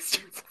nowhere, and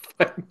starts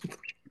fighting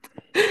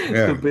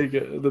Yeah.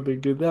 the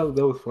big dude. That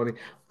was funny,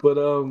 but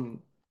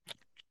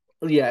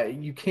yeah,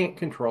 you can't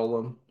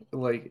control them.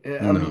 Like,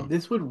 I mean, No.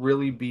 this would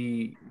really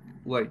be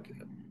like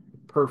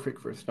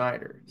perfect for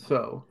Snyder.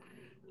 So,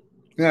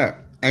 Yeah.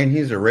 And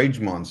he's a rage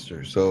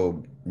monster.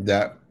 So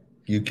that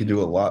you could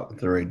do a lot with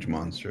the rage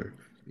monster.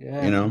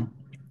 You yeah, know?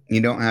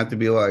 You don't have to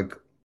be like,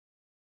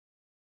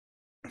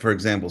 for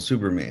example,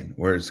 Superman,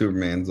 where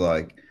Superman's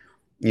like,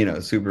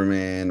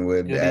 Superman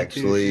would goody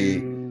two actually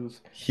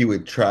shoes. he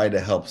would try to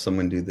help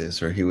someone do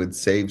this, or he would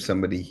save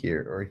somebody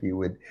here, or he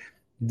would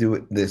do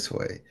it this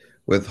way.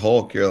 With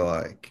Hulk, you're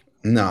like,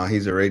 no,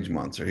 he's a rage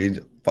monster. He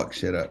just fuck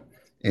shit up.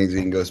 And he's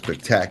gonna go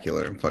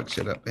spectacular and fuck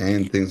shit up.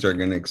 And things are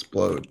gonna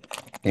explode.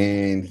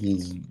 And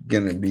he's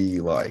gonna be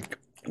like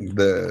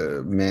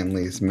the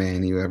manliest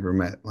man you ever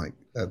met. Like,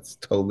 that's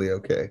totally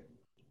okay.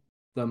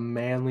 The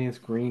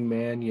manliest green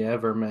man you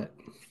ever met.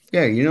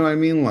 Yeah, you know what I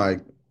mean?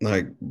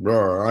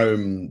 Bro,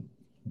 I'm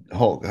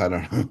Hulk. I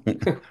don't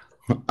know.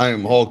 I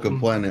am Hulk of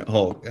Planet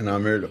Hulk, and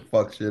I'm here to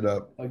fuck shit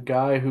up. A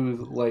guy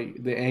who's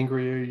like the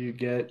angrier you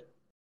get,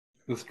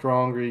 the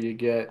stronger you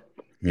get.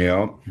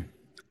 Yeah.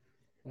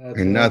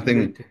 And That's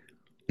big.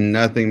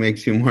 nothing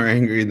makes you more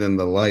angry than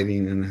the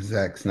lighting in a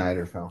Zack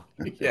Snyder film.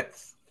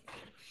 Yes.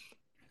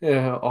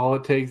 Yeah, all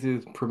it takes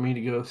is for me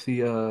to go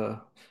see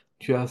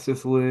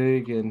Justice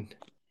League and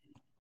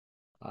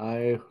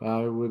I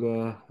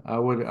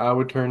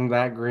would turn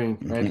that green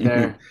right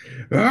there.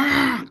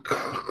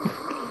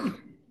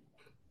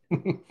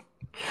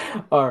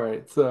 All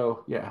right,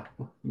 so yeah,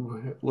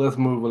 let's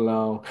move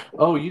along.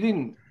 Oh, you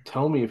didn't.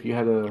 Tell me if you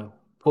had a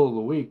pull of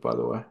the week, by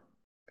the way.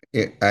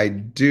 I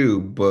do,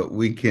 but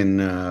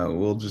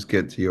we'll just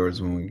get to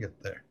yours when we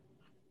get there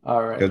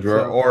All because right.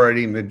 we're So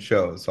already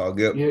mid-show. So I'll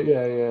get.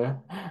 yeah.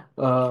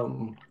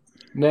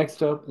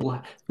 Next up,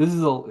 this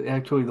is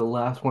actually the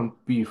last one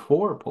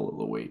before pull of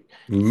the week.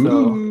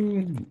 So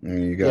Ooh,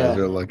 you guys yeah.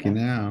 are lucky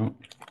now.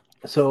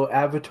 So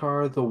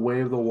Avatar: The Way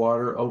of the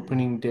Water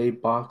opening day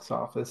box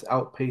office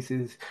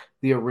outpaces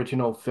the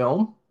original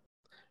film.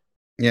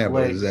 Yeah,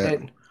 but Like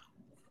and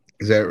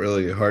is that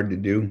really hard to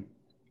do?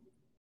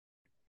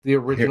 the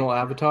Here, original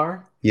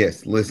Avatar,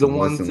 yes. the Listen,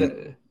 ones listen,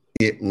 that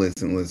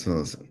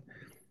listen.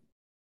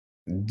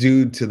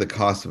 Due to the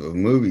cost of a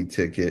movie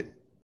ticket,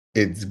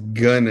 it's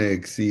gonna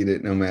exceed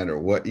it no matter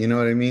what. You know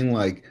what I mean?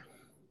 Like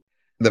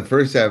the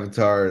first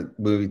Avatar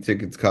movie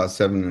tickets cost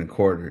seven and a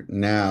quarter.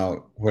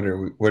 Now, what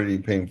are you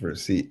paying for a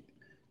seat?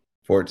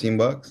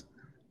 $14?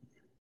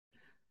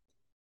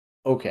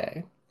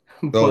 okay.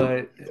 Oh,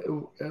 But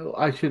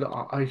I should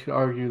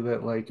argue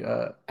that like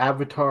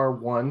Avatar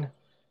 1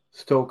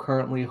 still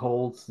currently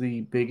holds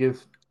the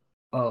biggest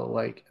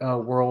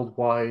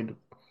worldwide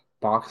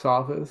box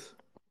office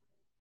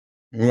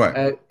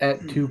right.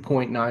 at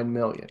 2.9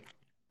 million.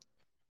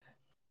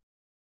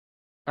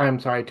 I'm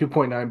sorry,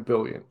 2.9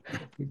 billion.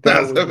 I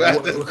That was was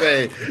about to what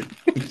say,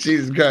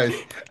 Jesus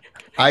Christ.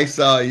 I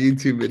saw a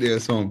YouTube video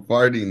of someone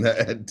farting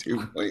that had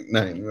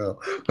 2.9 mil.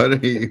 What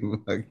are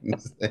you fucking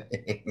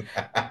saying?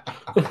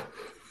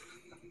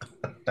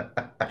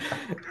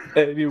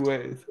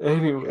 anyways,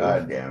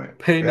 God damn it.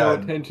 pay no God.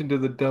 attention to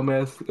the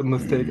dumbass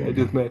mistake I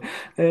just made.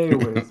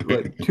 Anyways,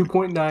 like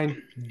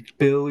 2.9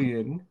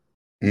 billion.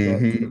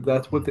 Hmm.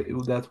 That's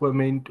what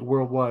made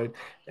worldwide,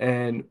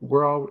 and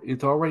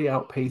it's already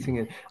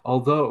outpacing it.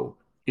 Although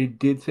it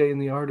did say in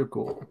the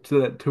article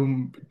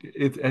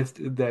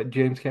that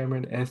James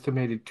Cameron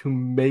estimated to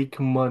make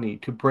money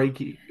to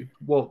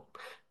well,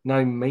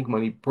 not even make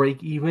money,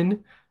 break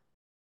even.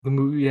 The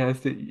movie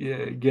has to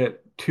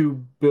get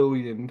 $2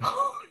 billion.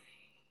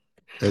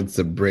 That's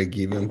a break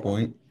even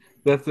point.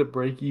 That's the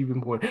break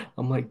even point.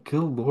 I'm like,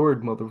 good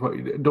Lord,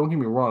 motherfucker. Don't get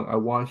me wrong. I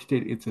watched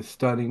it. It's a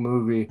stunning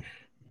movie,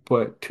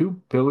 but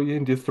 2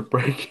 billion just to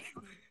break.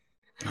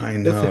 I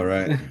That's know,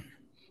 right?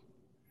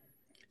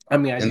 I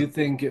mean, I do And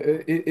think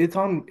it's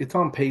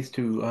on pace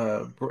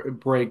to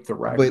break the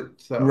but record.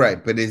 So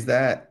right, but is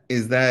that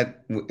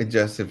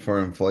adjusted for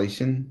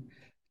inflation?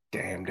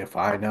 damned if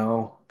I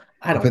know.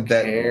 I don't But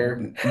that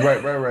care.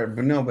 right.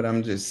 But no, but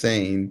I'm just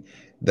saying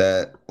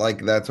that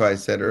like that's why I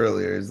said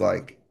earlier is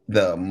like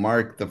the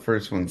mark the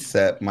first one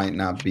set might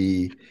not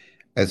be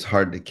as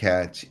hard to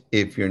catch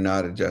if you're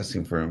not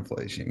adjusting for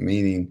inflation,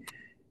 meaning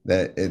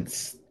that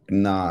it's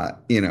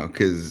not,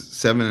 because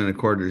seven and a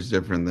quarter is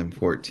different than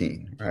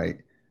 14, right?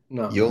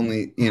 You No.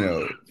 only,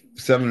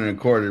 seven and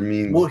a quarter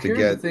Well, means to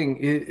here's the get thing: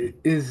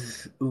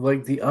 is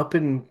like the up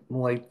and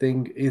like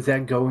thing. Is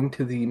that going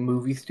to the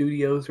movie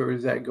studios or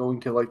is that going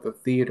to like the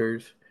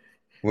theaters?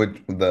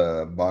 with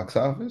the box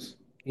office.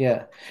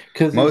 Yeah,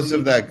 because Most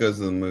of that goes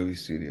to the movie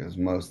studios.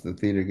 Most the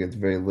theater gets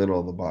very little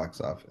of the box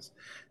office.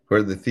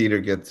 Where the theater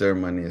gets their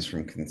money is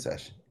from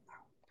concession.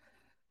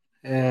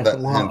 That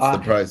well, hence the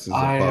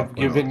prices I of have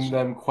popcorn, all the given shit.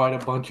 them quite a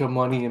bunch of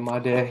money in my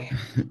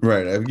day.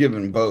 Right, I've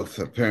given both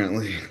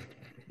apparently.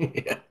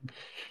 Yeah,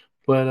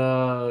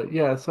 but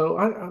yeah.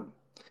 So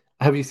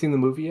have you seen the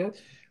movie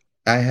yet?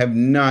 I have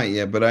not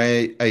yet, but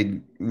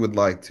I would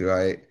like to.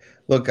 I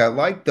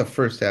liked the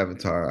first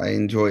Avatar. I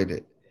enjoyed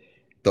it.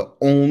 The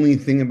only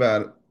thing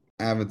about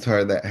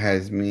Avatar that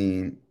has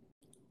me,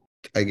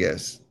 I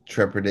guess,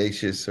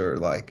 trepidatious or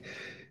like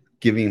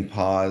giving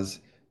pause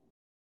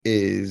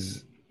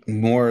is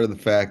more of the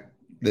fact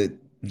that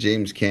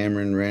James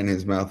Cameron ran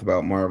his mouth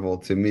about Marvel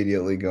to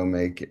immediately go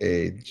make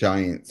a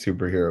giant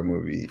superhero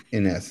movie,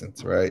 in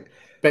essence, right?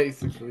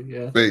 Basically,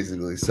 yeah.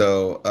 Basically.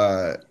 So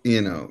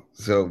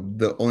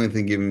the only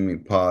thing giving me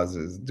pause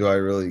is do I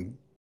really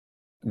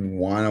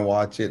want to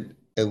watch it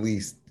at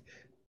least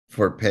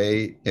for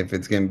pay if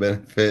it's going to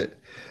benefit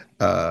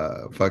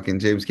fucking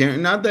James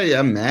Cameron? Not that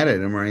I'm mad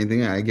at him or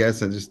anything. I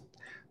guess I just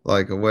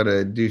like what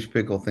a douche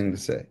pickle thing to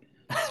say.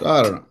 So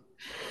I don't know.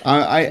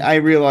 I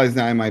realize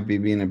that I might be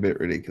being a bit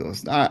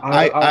ridiculous.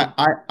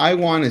 I I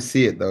want to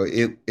see it though.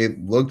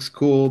 It looks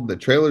cool. The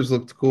trailers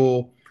looked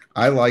cool.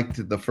 I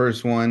liked the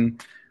first one,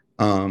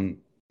 um,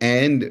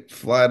 and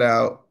flat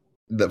out,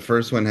 the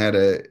first one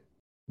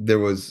there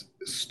was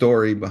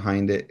story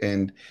behind it,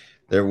 and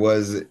there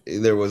was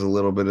a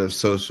little bit of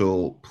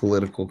social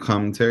political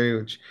commentary,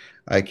 which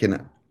I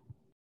can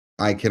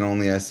I can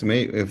only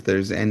estimate if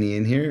there's any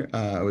in here.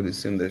 I would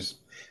assume there's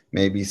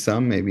maybe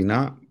some, maybe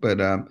not.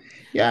 But I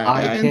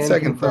yeah, in can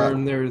second thought,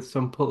 confirm there's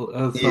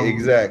yeah,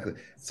 exactly.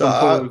 So, some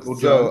political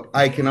junk. so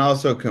I can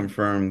also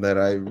confirm that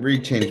I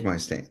rechanged my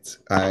stance.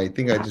 I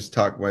think I just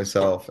talked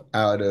myself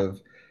out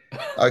of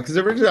because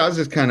originally I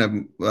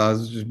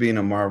was just being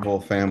a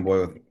Marvel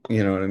fanboy with,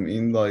 you know what I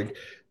mean? Like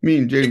me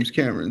and James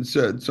Cameron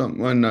said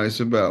something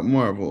unnice about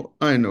Marvel.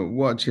 I know,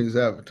 watch his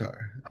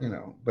Avatar,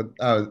 But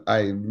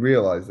I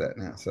realize that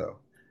now, so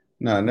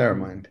no, never Mhm.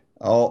 mind.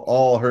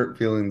 All hurt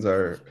feelings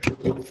are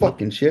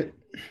fucking shit.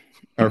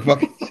 Or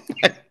fucking.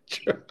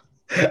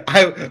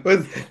 I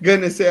was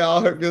gonna say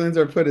all hurt feelings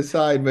are put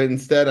aside, but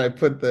instead I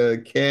put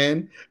the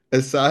can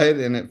aside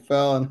and it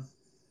fell.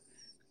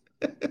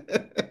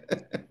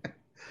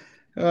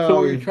 So Oh,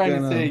 what you're we've trying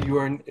to say, gonna. you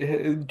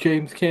are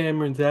James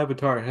Cameron's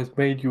Avatar has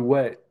made you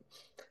wet.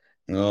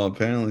 Well,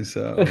 apparently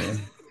so. Yeah.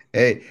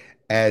 Hey,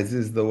 as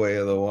is the way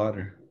of the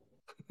water.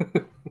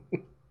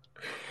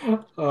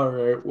 All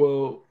right.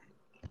 Well,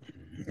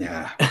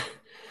 Yeah.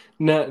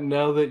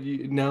 now that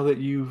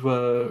you've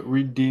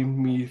redeemed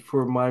me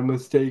for my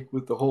mistake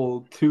with the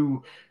whole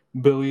 2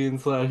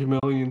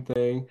 billion/million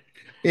thing.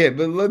 Yeah,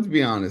 but let's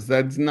be honest.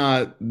 That's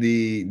not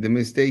the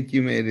mistake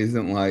you made.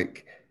 Isn't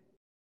like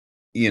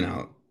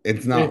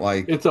it's not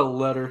like It's a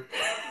letter.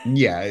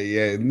 yeah.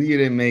 You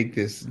didn't make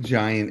this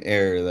giant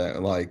error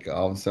that like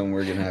all of a sudden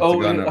we're gonna have to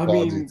Oh, go on an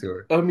apology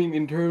tour. I mean,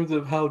 in terms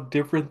of how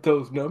different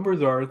those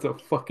numbers are, it's a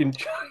fucking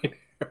giant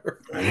error.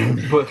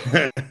 But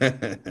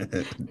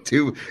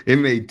It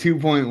made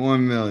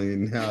 2.1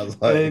 million. I was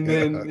like,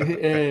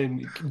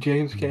 and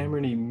James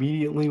Cameron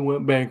immediately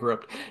went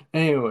bankrupt.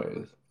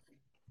 Anyways,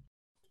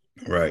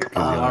 right,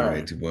 because he all only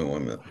made right,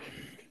 2.1 million.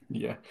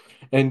 yeah,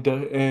 and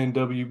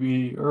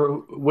WB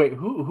or wait,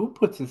 who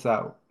puts this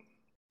out?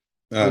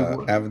 Like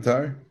what?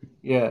 Avatar,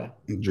 Yeah,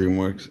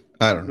 DreamWorks.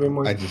 I don't know.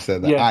 I DreamWorks. just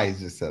said that. Yeah, I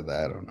just said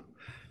that. I don't know.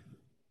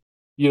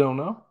 you don't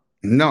know?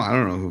 No, I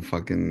don't know who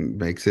fucking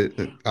makes it.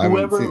 I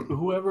haven't seen.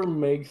 Whoever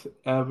makes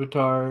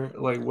Avatar,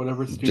 like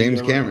whatever James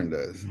studio, Cameron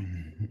does.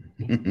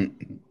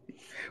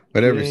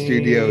 Whatever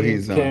studio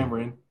James he's on.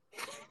 Cameron.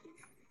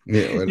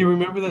 Yeah. What, You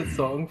remember that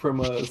song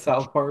from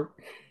South Park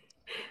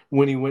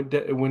when he went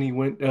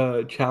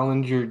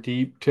Challenger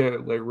Deep to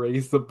like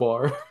raise the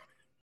bar?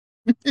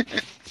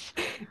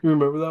 You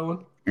remember that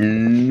one?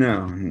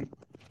 no,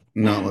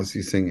 not unless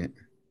you sing it.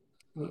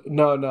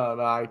 No,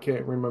 I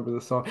can't remember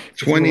the song.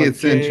 It's something 20th like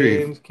century.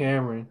 James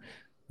Cameron.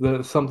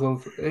 The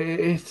something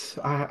it's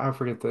I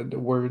forget the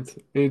words.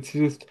 It's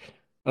just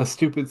a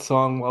stupid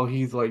song while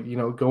he's like,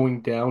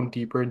 going down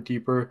deeper and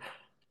deeper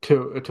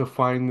to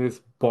find this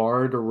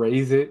bar to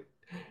raise it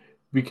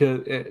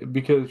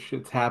because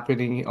shit's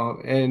happening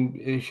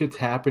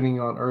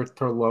on Earth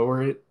to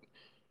lower it.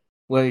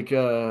 Like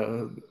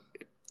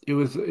it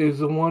was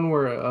the one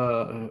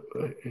where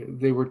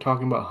they were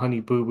talking about Honey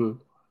Boo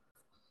Boo.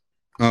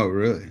 Oh,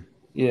 really?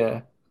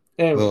 Yeah.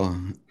 Anyway,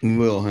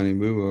 Little honey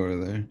boo boo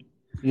over there.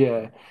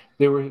 yeah.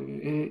 They were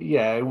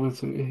yeah, it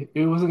was an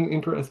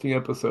interesting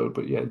episode,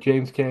 but yeah,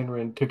 James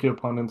Cameron took it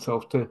upon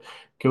himself to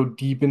go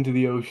deep into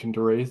the ocean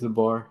to raise the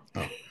bar.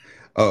 Oh.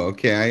 Oh,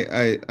 okay.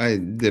 I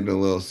did a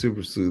little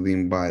super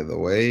sleuthing by the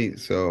way,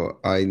 so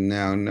I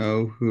now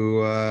know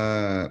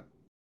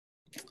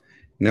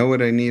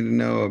what I need to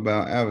know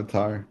about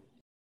Avatar.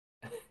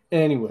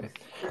 Anyway,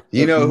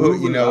 You let's know who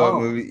move it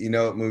on. you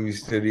know what movie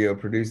studio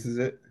produces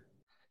it?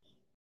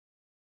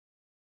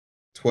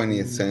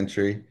 20th Mm,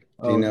 Century.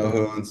 Do you oh know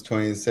who God. owns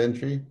 20th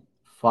Century?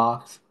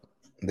 Fox.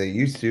 They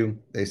used to.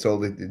 They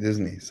sold it to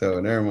Disney. So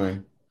never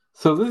mind.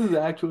 So this is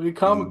actually a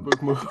comic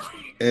book movie.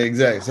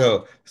 Exactly.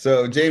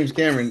 So James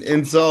Cameron,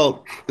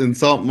 insult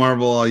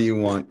Marvel all you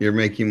want. You're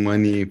making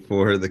money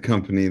for the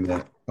company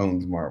that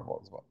owns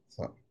Marvel as well.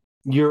 So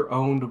You're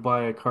owned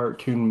by a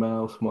cartoon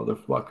mouse,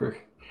 motherfucker.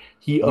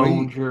 He well, you,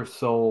 owns your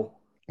soul.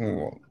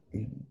 well,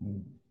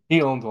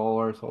 He owns all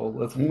our soul.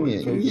 Let's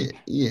face it.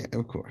 yeah,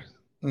 of course.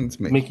 Let's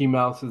make Mickey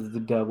Mouse is the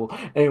devil.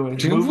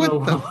 Anyways, it. moving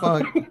What the along.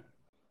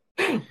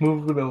 fuck?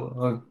 Moving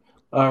along.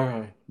 All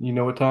right. You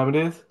know what time it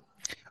is?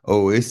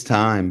 Oh, it's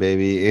time,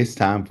 baby. It's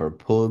time for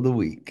pull of the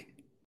week.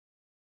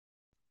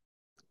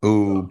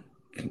 Oh,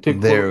 To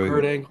there quote we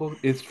Kurt go. Angle,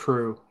 it's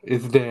true.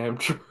 It's damn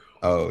true.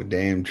 Oh,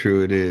 damn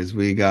true it is.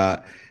 We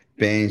got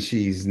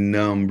Banshee's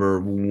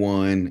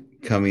 #1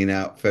 coming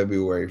out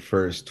February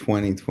 1st,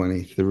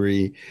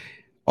 2023.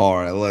 All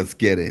right, let's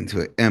get into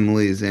it.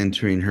 Emily is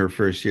entering her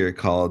first year of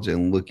college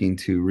and looking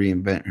to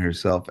reinvent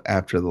herself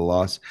after the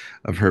loss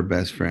of her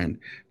best friend.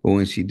 But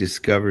when she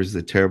discovers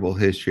the terrible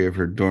history of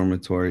her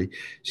dormitory,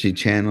 she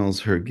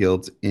channels her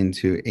guilt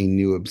into a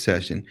new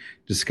obsession,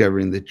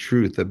 discovering the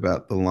truth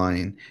about the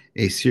Lion,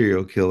 a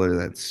serial killer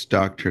that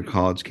stalked her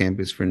college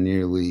campus for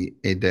nearly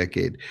a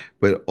decade.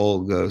 But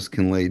old ghosts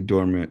can lay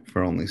dormant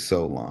for only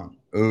so long.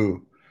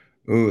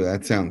 Ooh,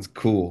 that sounds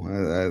cool.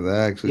 That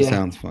actually Yeah.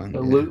 sounds fun. Yeah.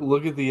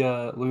 Look at the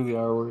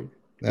artwork.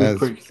 It's That's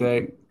pretty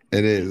sick.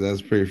 it is.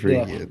 That's pretty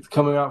Yeah, freaky. it's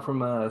coming out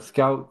from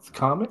Scouts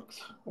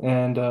Comics,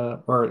 and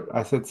or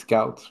I said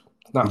Scouts.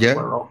 It's not Yeah,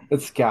 plural.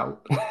 It's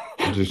Scout,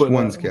 just but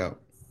one scout.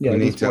 yeah,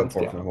 just Unita, one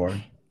por Scout.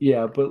 favor.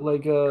 Yeah, but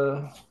like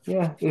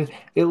yeah,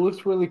 it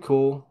looks really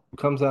cool.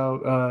 Comes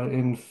out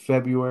in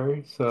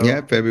February,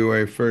 Yeah, so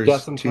February you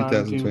got 1st, some time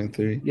to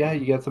 2023. yeah,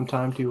 you got some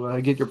time to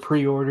get your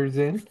pre-orders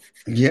in.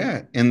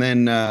 Yeah, and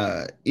then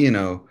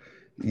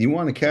you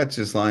want to catch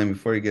this lion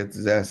before he gets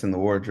his ass in the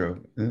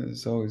wardrobe.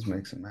 This always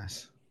makes a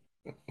mess.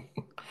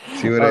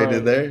 See what All I did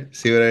right. there?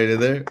 See what I did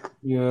there?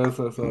 Yes,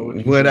 I saw what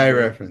you What did I there.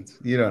 reference?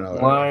 You don't know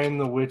what I reference. Lion,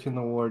 the Witch, in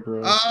the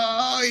Wardrobe.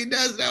 Oh, he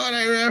does know what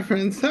I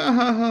reference. Ha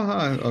ha ha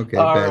ha. Okay,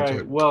 All bad right.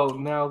 joke. Well,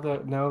 now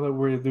that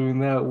we're doing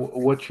that,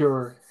 what's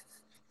your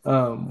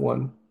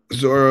one?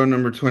 Zorro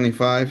number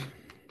 25.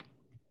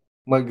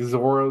 Like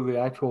Zorro, the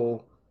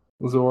actual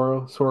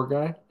Zorro sword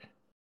guy?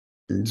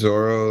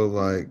 Zorro,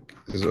 like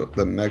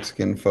the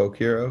Mexican folk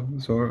hero,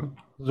 Zorro.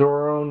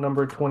 Zorro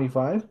number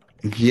 25?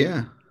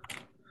 Yeah.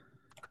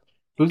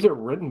 Who's it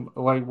written?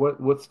 Like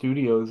what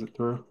studio is it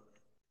through?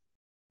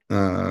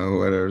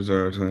 Whatever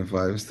Zorro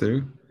 25 is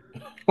through.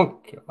 Oh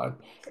God.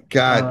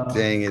 God Uh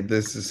dang it.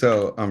 This is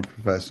so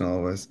unprofessional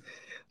of us.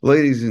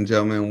 Ladies and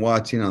gentlemen,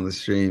 watching on the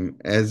stream,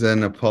 as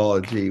an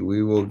apology,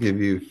 we will give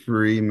you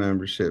free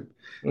membership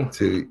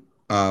to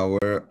our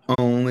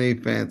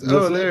OnlyFans. this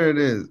Oh, it? there it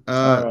is.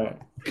 All right.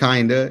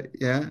 Kinda,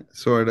 yeah,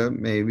 sorta,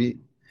 maybe.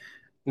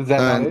 Is that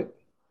not Uh, it?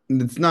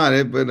 it's not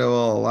it, but it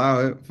will allow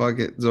it. Fuck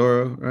it,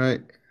 Zorro,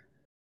 right?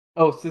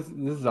 Oh, so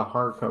this is a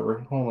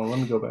hardcover. Hold on, let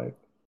me go back.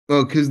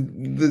 Well, because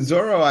the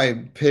Zorro I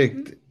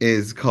picked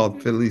is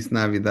called Feliz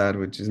Navidad,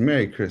 which is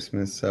Merry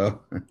Christmas, so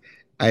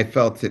I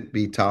felt it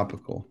be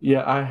topical.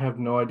 Yeah, I have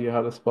no idea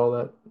how to spell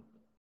that.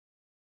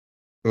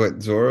 What,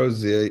 Zorro?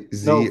 Z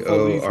No, Z O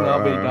Feliz R R.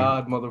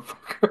 Navidad,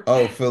 motherfucker.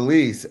 Oh,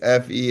 Feliz,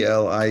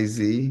 Feliz,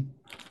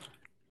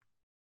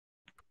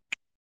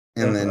 and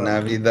F then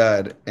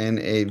Navidad,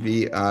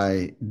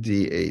 Navidad.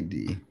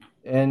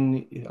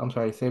 N. I'm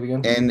sorry. Say it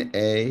again.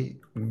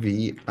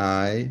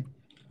 Navidad.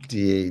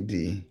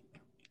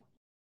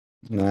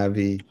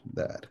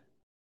 Navidad.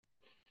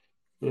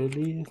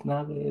 Feliz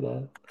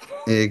Navidad.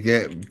 It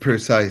get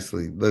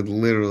precisely, but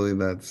literally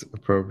that's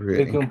appropriate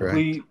A and correct.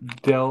 complete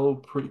Del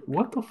Pre.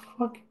 What the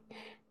fuck?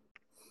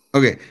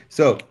 Okay,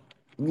 so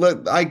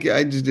I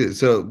just did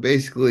so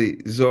basically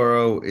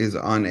Zorro is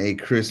on a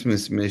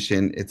Christmas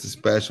mission. It's a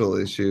special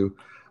issue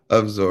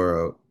of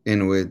Zorro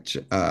in which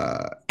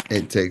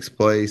it takes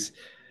place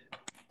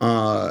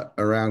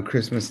around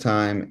Christmas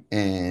time,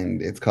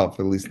 and it's called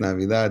Feliz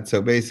Navidad.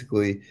 So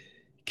basically,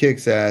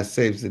 kicks ass,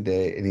 saves the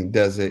day, and he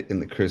does it in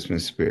the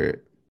Christmas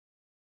spirit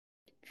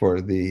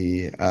for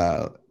the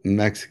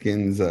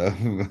Mexicans of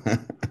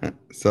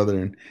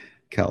Southern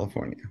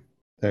California.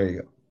 There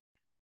you go.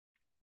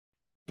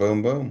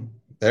 Boom, boom.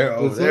 There,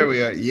 oh, This there it?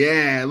 we are.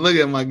 Yeah, look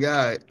at my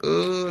guy.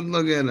 Oh,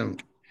 look at him.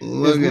 Is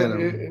Look at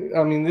him. it,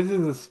 I mean, this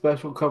is a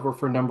special cover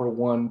for number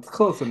one. It's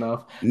close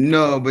enough.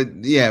 No, but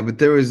yeah, but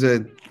there was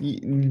the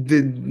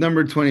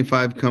number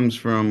 25 comes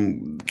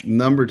from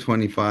number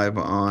 25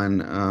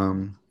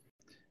 on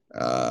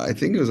I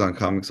think it was on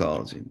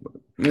Comixology,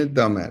 but it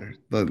don't matter.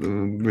 We're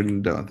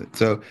done with it.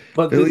 So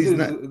But at least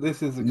not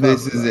this is a this cover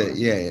is it. though.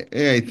 Yeah, yeah,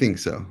 yeah, I think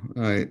so.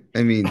 All right.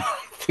 I mean, I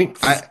think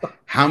I so.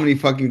 how many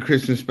fucking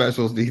Christmas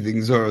specials do you think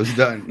Zorro's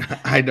done?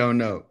 I don't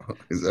know.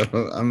 So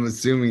I'm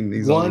assuming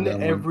he's only One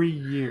done one. every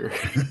year.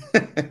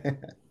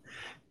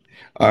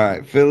 All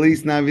right,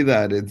 Feliz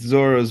Navidad. It's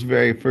Zorro's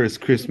very first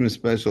Christmas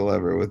special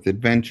ever with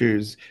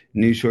adventures,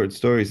 new short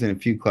stories, and a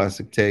few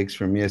classic takes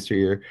from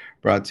yesteryear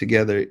brought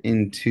together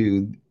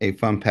into a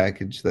fun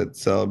package that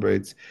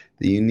celebrates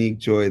the unique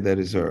joy that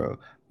is Zorro.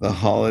 The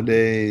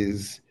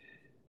holidays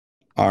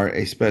are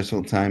a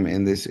special time,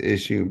 and this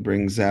issue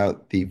brings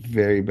out the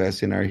very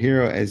best in our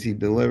hero as he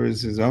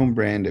delivers his own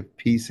brand of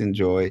peace and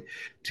joy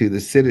to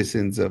the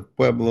citizens of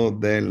Pueblo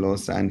de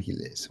Los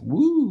Angeles.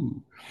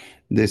 Woo!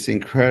 This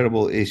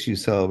incredible issue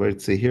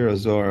celebrates the hero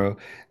Zorro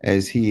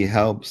as he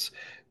helps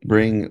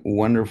bring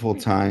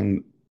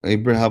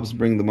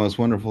the most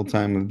wonderful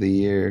time of the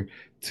year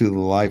to the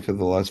life of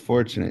the less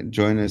fortunate.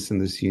 Join us in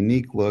this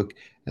unique look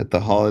at the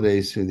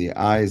holidays through the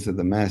eyes of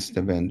the masked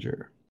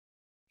avenger.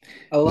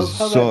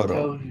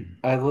 Zorro.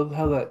 I love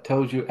how that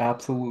tells you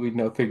absolutely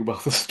nothing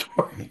about the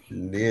story.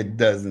 It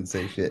doesn't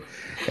say shit.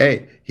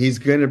 Hey, he's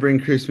going to bring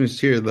Christmas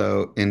cheer,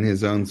 though, in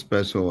his own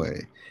special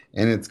way.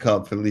 And it's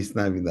called Feliz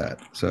Navidad.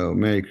 So,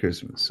 Merry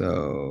Christmas.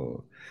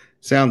 So,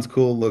 sounds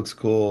cool, looks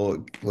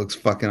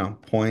fucking on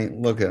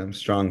point. Look at him,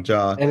 strong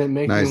jaw, And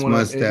nice it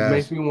makes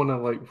mustache. me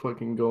wanna like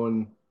fucking go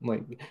and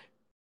like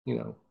you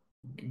know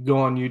go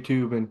on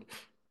YouTube and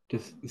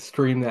just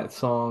stream that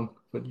song.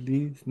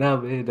 Feliz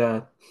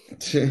Navidad.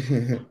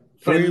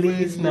 We Feliz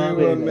wish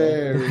you a Navidad.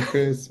 Merry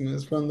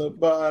Christmas from the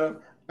bottom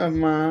of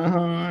my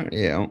heart.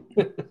 Yeah.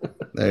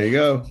 There you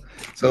go.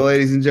 So,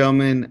 ladies and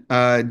gentlemen,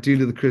 due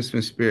to the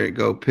Christmas spirit,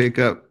 go pick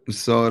up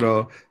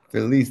Soto.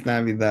 Feliz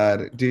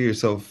Navidad. Do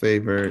yourself a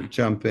favor.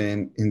 Jump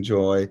in.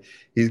 Enjoy.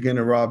 He's going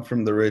to rob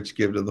from the rich,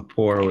 give to the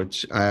poor,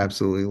 which I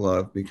absolutely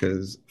love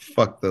because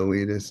fuck the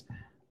elitists.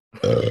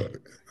 Uh,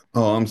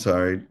 oh, I'm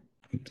sorry.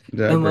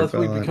 Did I burp Unless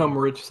we out loud? become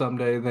rich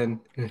someday, then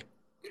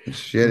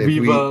Shit, if we.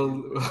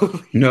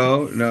 Viva.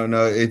 No, no,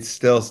 no. It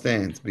still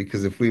stands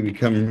because if we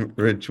become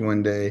rich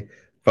one day,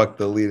 fuck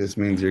the elitist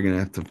means you're gonna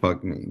have to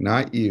fuck me.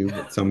 Not you,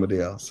 but somebody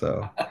else.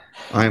 So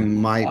I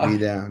might be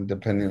down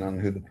depending on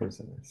who the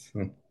person is.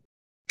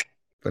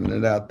 Putting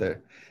it out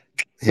there.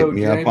 Hit So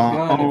me up James on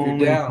Gunn, if you're only.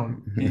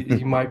 down,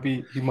 he might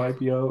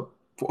be out.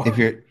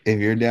 If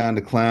you're down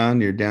to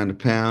clown, you're down to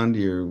pound.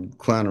 You're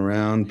clown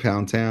around,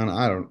 pound town.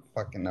 I don't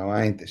fucking know.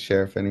 I ain't the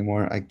sheriff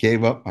anymore. I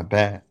gave up my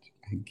badge.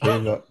 I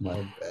gave up my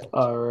badge.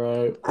 All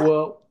right.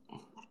 Well,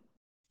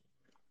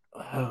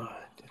 uh,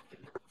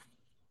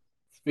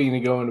 speaking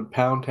of going to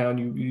Pound Town,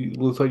 you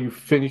looks like you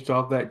finished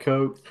off that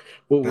Coke.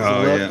 What was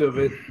Oh left yeah, of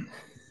it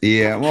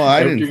yeah. Well,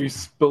 I after didn't. you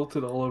spilt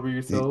it all over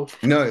yourself?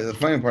 No, the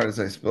funny part is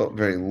I spilled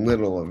very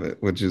little of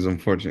it, which is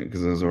unfortunate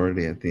because I was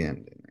already at the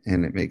end,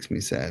 and it makes me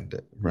sad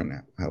to run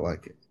out. I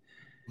like it.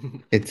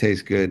 It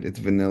tastes good. It's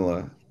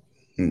vanilla.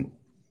 Mm,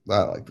 I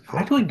like the I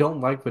flavor. actually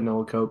don't like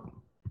vanilla Coke.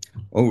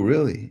 Oh,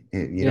 really?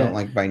 You don't Yeah,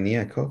 like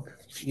Vanilla Coke?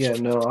 yeah.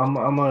 No,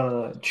 I'm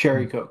a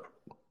cherry Coke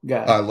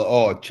guy.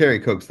 Oh, cherry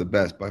Coke's the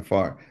best by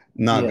far.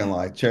 Not Yeah. gonna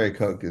lie, cherry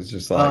Coke is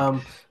just like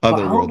But I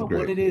don't know otherworld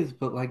what great. it is,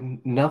 but like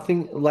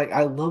nothing like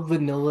I love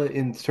vanilla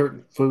in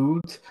certain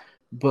foods,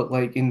 but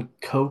like in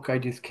Coke I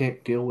just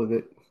can't deal with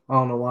it. I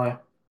don't know why.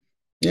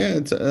 Yeah,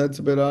 it's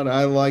a bit odd.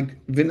 I like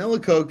vanilla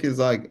Coke is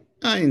like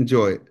I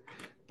enjoy it,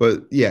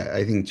 but yeah,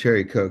 I think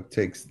cherry Coke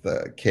takes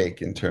the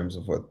cake in terms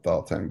of what the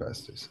all-time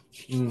best is.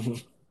 hmm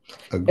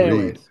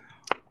Agreed. Anyways,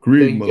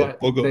 Agreed,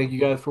 motherfucker. thank you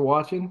guys for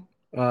watching.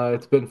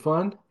 It's been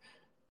fun,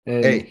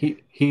 and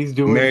Hey, he's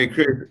doing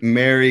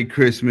Merry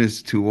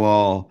Christmas to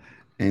all,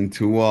 and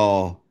to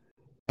all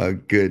a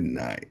good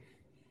night.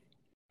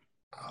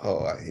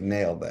 Oh, I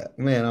nailed that.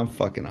 Man, I'm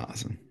fucking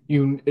awesome.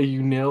 you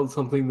nailed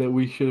something that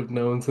we should have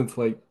known since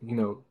like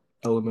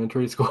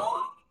elementary school.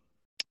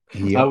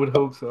 I Yep. would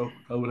hope so.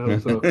 I would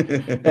hope so.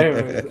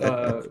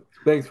 Anyways,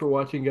 thanks for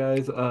watching,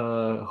 guys.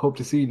 Hope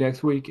to see you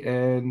next week,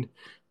 and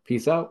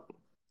peace out.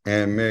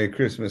 And Merry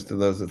Christmas to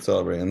those that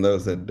celebrate and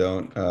those that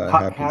don't.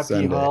 Happy Happy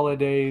Sunday.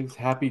 holidays,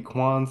 happy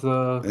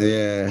Kwanzaa,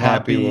 Yeah,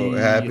 happy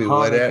happy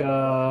whatever.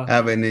 Hanukkah.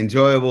 Have an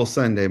enjoyable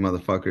Sunday,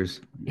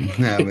 motherfuckers.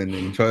 Have an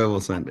enjoyable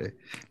Sunday.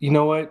 You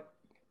know what?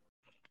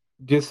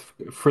 Just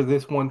for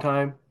this one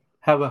time,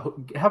 have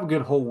a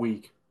good whole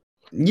week.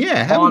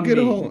 Yeah, have a On good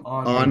me, whole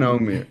on on me.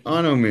 Omir.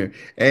 On Omir.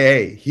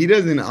 Hey, he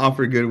doesn't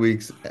offer good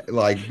weeks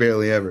like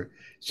barely ever.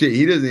 Shit,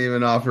 he doesn't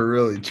even offer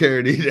really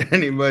charity to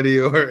anybody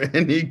or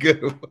any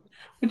good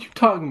What you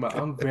talking about?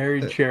 I'm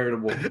very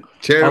charitable.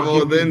 I'll charitable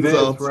give with you this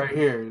insults. right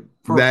here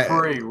for That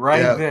free,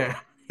 right yeah,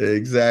 there.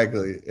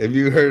 exactly. If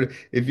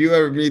you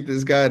ever meet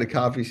this guy at a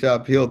coffee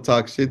shop, he'll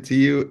talk shit to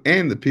you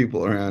and the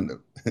people around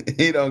him.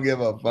 He don't give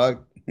a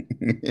fuck.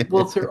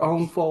 Well, it's their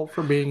own fault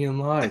for being in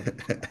line.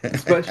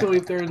 Especially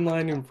if they're in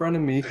line in front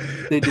of me,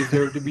 they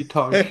deserve to be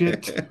talked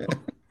shit to.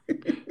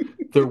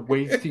 They're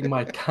wasting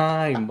my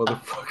time,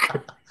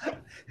 motherfucker.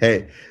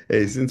 Hey,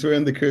 hey, since we're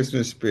in the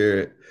Christmas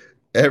spirit,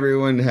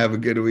 everyone have a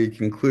good week,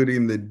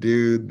 including the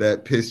dude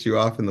that pissed you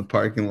off in the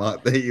parking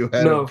lot that you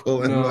had to No,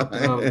 pull in no,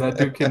 no.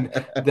 behind.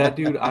 That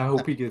dude, I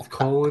hope he gets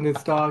coal in his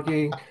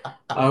stocking.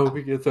 I hope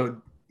he gets a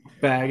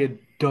bag of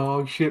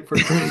dog shit for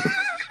Christmas.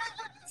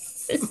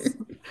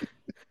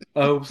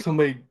 I hope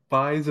somebody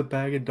buys a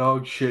bag of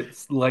dog shit,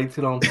 lights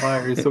it on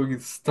fire so we can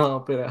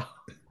stomp it out.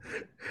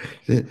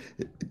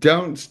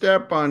 Don't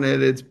step on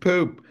it, it's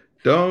poop.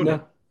 Don't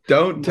No,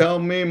 don't no, tell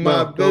me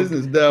my no, don't.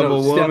 business, No,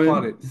 devil step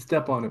on woman. it.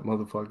 Step on it,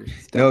 motherfucker.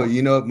 Step No, on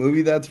you it. know what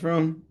movie that's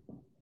from?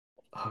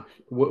 Oh,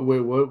 wait,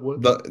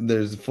 what?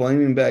 There's a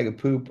flaming bag of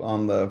poop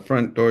on the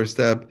front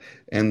doorstep,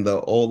 and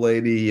the old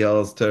lady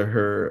yells to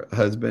her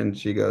husband.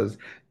 She goes,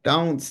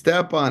 "Don't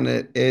step on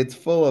it. It's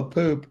full of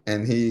poop."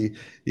 And he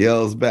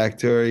yells back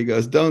to her. He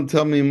goes, "Don't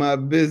tell me my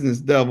business,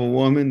 devil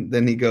woman."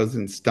 Then he goes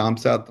and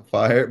stomps out the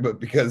fire, but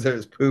because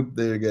there's poop,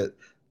 they get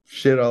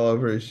shit all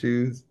over his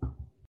shoes.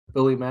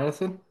 Billy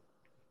Madison?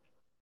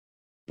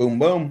 Boom,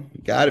 boom.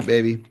 Got it,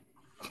 baby.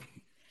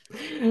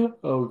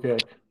 Okay.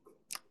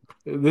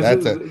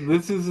 That's a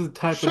This is the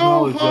type of so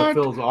knowledge that hot.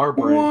 fills our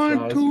brains, Want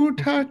guys. to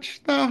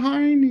touch the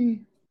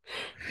hiney.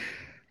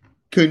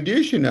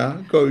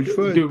 Conditioner goes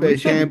first, Dude, but we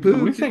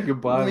shampoo. said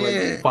goodbye like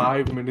Yeah.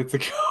 5 minutes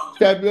ago.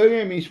 Stop looking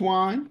at me,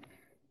 Swan.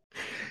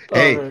 All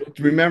Hey, right.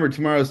 remember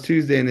tomorrow's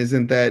Tuesday, and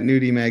isn't that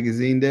Nudie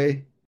Magazine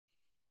Day?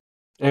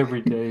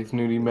 Every day is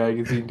Nudie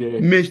Magazine Day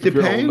Mr. if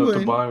you're old enough to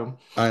Penguin. buy them.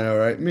 I know,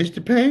 right?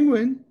 Mr.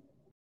 Penguin.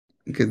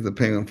 Because the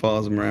penguin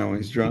follows him around when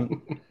he's drunk.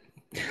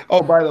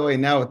 Oh, by the way,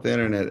 now with the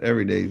internet,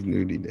 every day is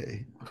Nudie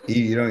Day.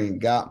 You don't even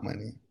got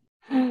money.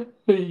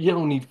 You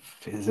don't need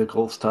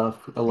physical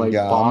stuff like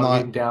Yeah, I'm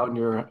bogging not. down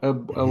your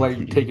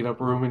like taking up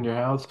room in your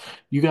house.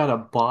 You got a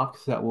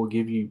box that will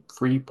give you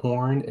free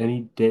porn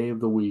any day of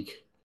the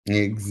week.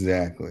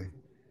 Exactly.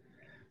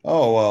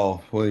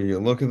 Oh, well, you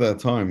look at that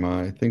time.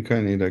 I think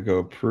I need to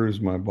go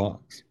peruse my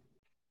box.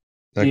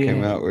 That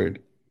came Yeah. out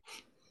weird.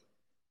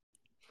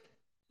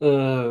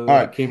 All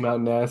That right. came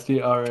out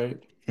nasty. All right.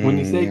 When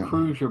you say Yeah.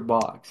 cruise your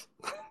box,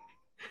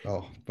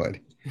 Oh,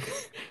 buddy.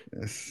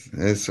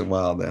 It's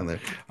wild down there.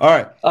 All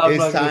right. I'm It's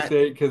not gonna time.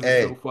 say it because it's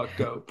so Hey.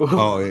 fucked up.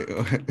 Oh,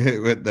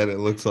 that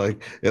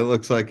it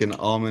looks like an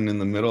almond in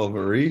the middle of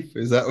a reef.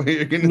 Is that what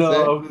you're gonna No,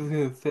 say? I was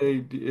gonna say,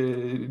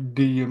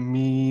 do you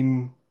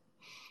mean?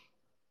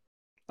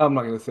 I'm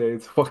not gonna say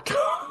it's fucked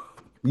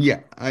up.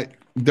 Yeah, I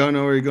Don't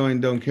know where you're going,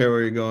 don't care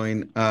where you're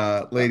going.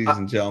 Ladies I,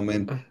 and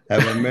gentlemen,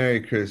 have a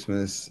Merry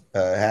Christmas,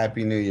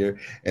 Happy New Year.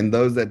 And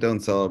those that don't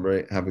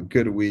celebrate, have a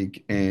good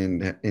week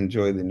and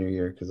enjoy the new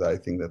year because I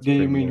think that's do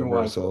you pretty mean your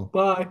wife? universal.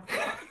 Bye.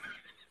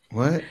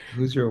 What?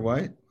 Who's your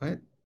white?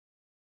 What?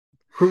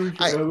 Who's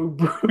I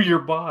your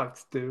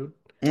box, dude?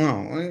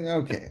 oh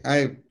okay.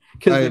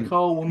 Because they I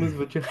call a woman's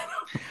vagina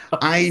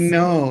I box.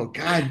 know.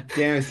 God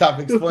damn it. Stop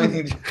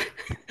explaining.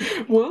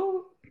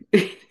 Well,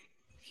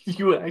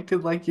 you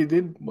acted like you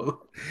didn't.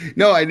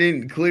 No, I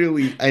didn't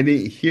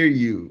hear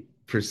you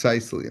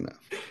precisely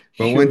enough.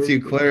 But once Sure,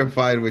 you sure.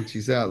 clarified what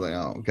you said, I was like,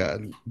 oh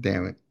God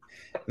damn it.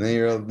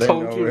 And then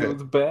Told you over it it.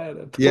 was bad.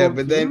 I Yeah, told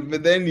you.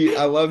 but then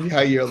I love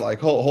how you're like,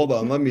 hold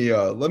on, let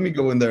me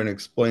go in there and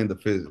explain the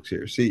physics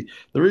here. See,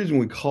 the reason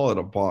we call it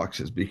a box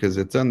is because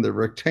it's on the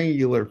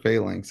rectangular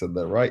phalanx of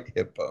the right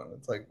hip bone.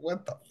 It's like,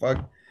 what the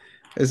fuck?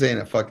 This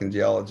ain't a fucking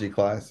geology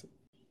class.